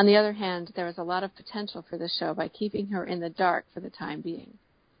 On the other hand, there is a lot of potential for the show by keeping her in the dark for the time being.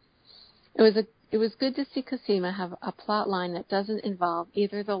 It was good to see Cosima have a plot line that doesn't involve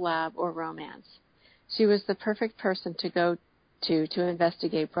either the lab or romance. She was the perfect person to go to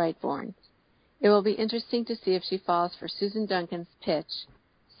investigate Brightborn. It will be interesting to see if she falls for Susan Duncan's pitch.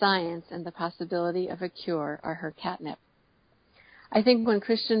 Science and the possibility of a cure are her catnip. I think when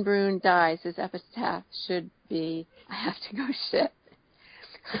Christian Brune dies, his epitaph should be, I have to go shit.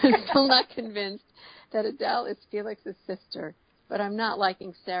 I'm still not convinced that Adele is Felix's sister, but I'm not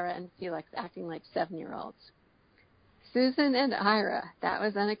liking Sarah and Felix acting like 7-year-olds. Susan and Ira, that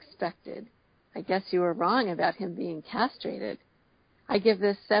was unexpected. I guess you were wrong about him being castrated. I give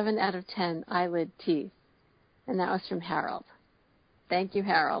this 7 out of 10 eyelid teeth. And that was from Harold. Thank you,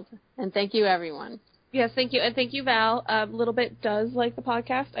 Harold. And thank you, everyone. Yes, thank you. And thank you, Val. Little Bit does like the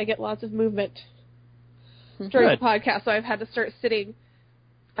podcast. I get lots of movement during the podcast, so I've had to start sitting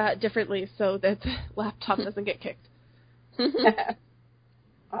differently so that the laptop doesn't get kicked.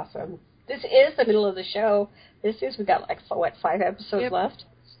 Awesome. This is the middle of the show. We've got 5 episodes left?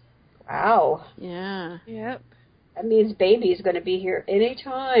 Wow. Yeah. Yep. That means Baby's going to be here any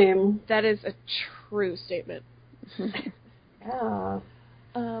time. That is a true statement. Yeah.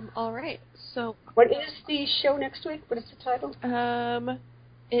 All right. So, what is the show next week? What is the title?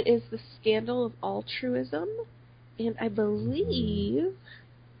 It is The Scandal of Altruism, and I believe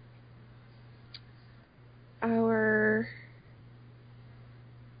our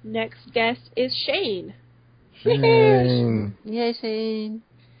next guest is Shane. Shane. Yay, Shane.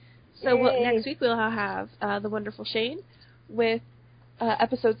 So next week we'll have the wonderful Shane with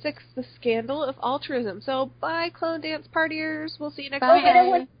episode 6, The Scandal of Altruism. So bye, Clone Dance partiers. We'll see you next week.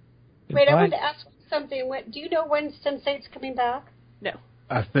 I wanted to ask something. Do you know when Sense8's coming back? No.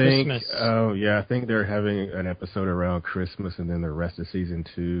 I think. Christmas. Oh yeah, I think they're having an episode around Christmas, and then the rest of season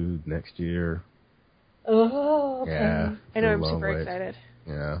 2 next year. Oh, okay. Yeah. I know, I'm super excited.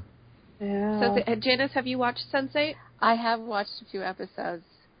 Yeah. Yeah. So, Janice, have you watched Sense8? I have watched a few episodes,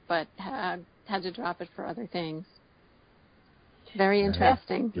 but had to drop it for other things. Very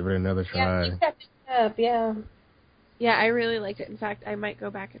interesting. Give it another try. Yeah, you kept it up, yeah. Yeah, I really liked it. In fact, I might go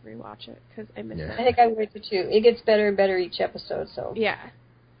back and rewatch it because I missed it. I think I'm going to too. It gets better and better each episode, so. Yeah.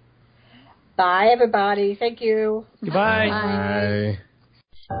 Bye, everybody. Thank you. Goodbye. Bye.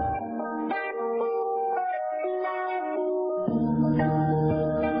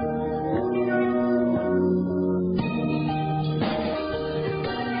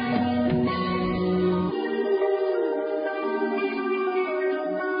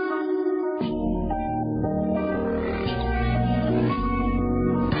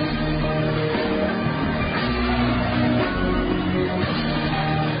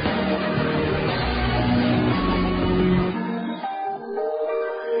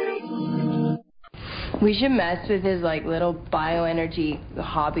 We should mess with his, little bioenergy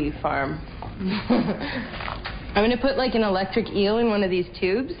hobby farm. I'm gonna put, an electric eel in one of these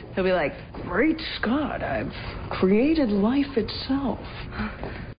tubes. He'll be like, Great Scott, I've created life itself.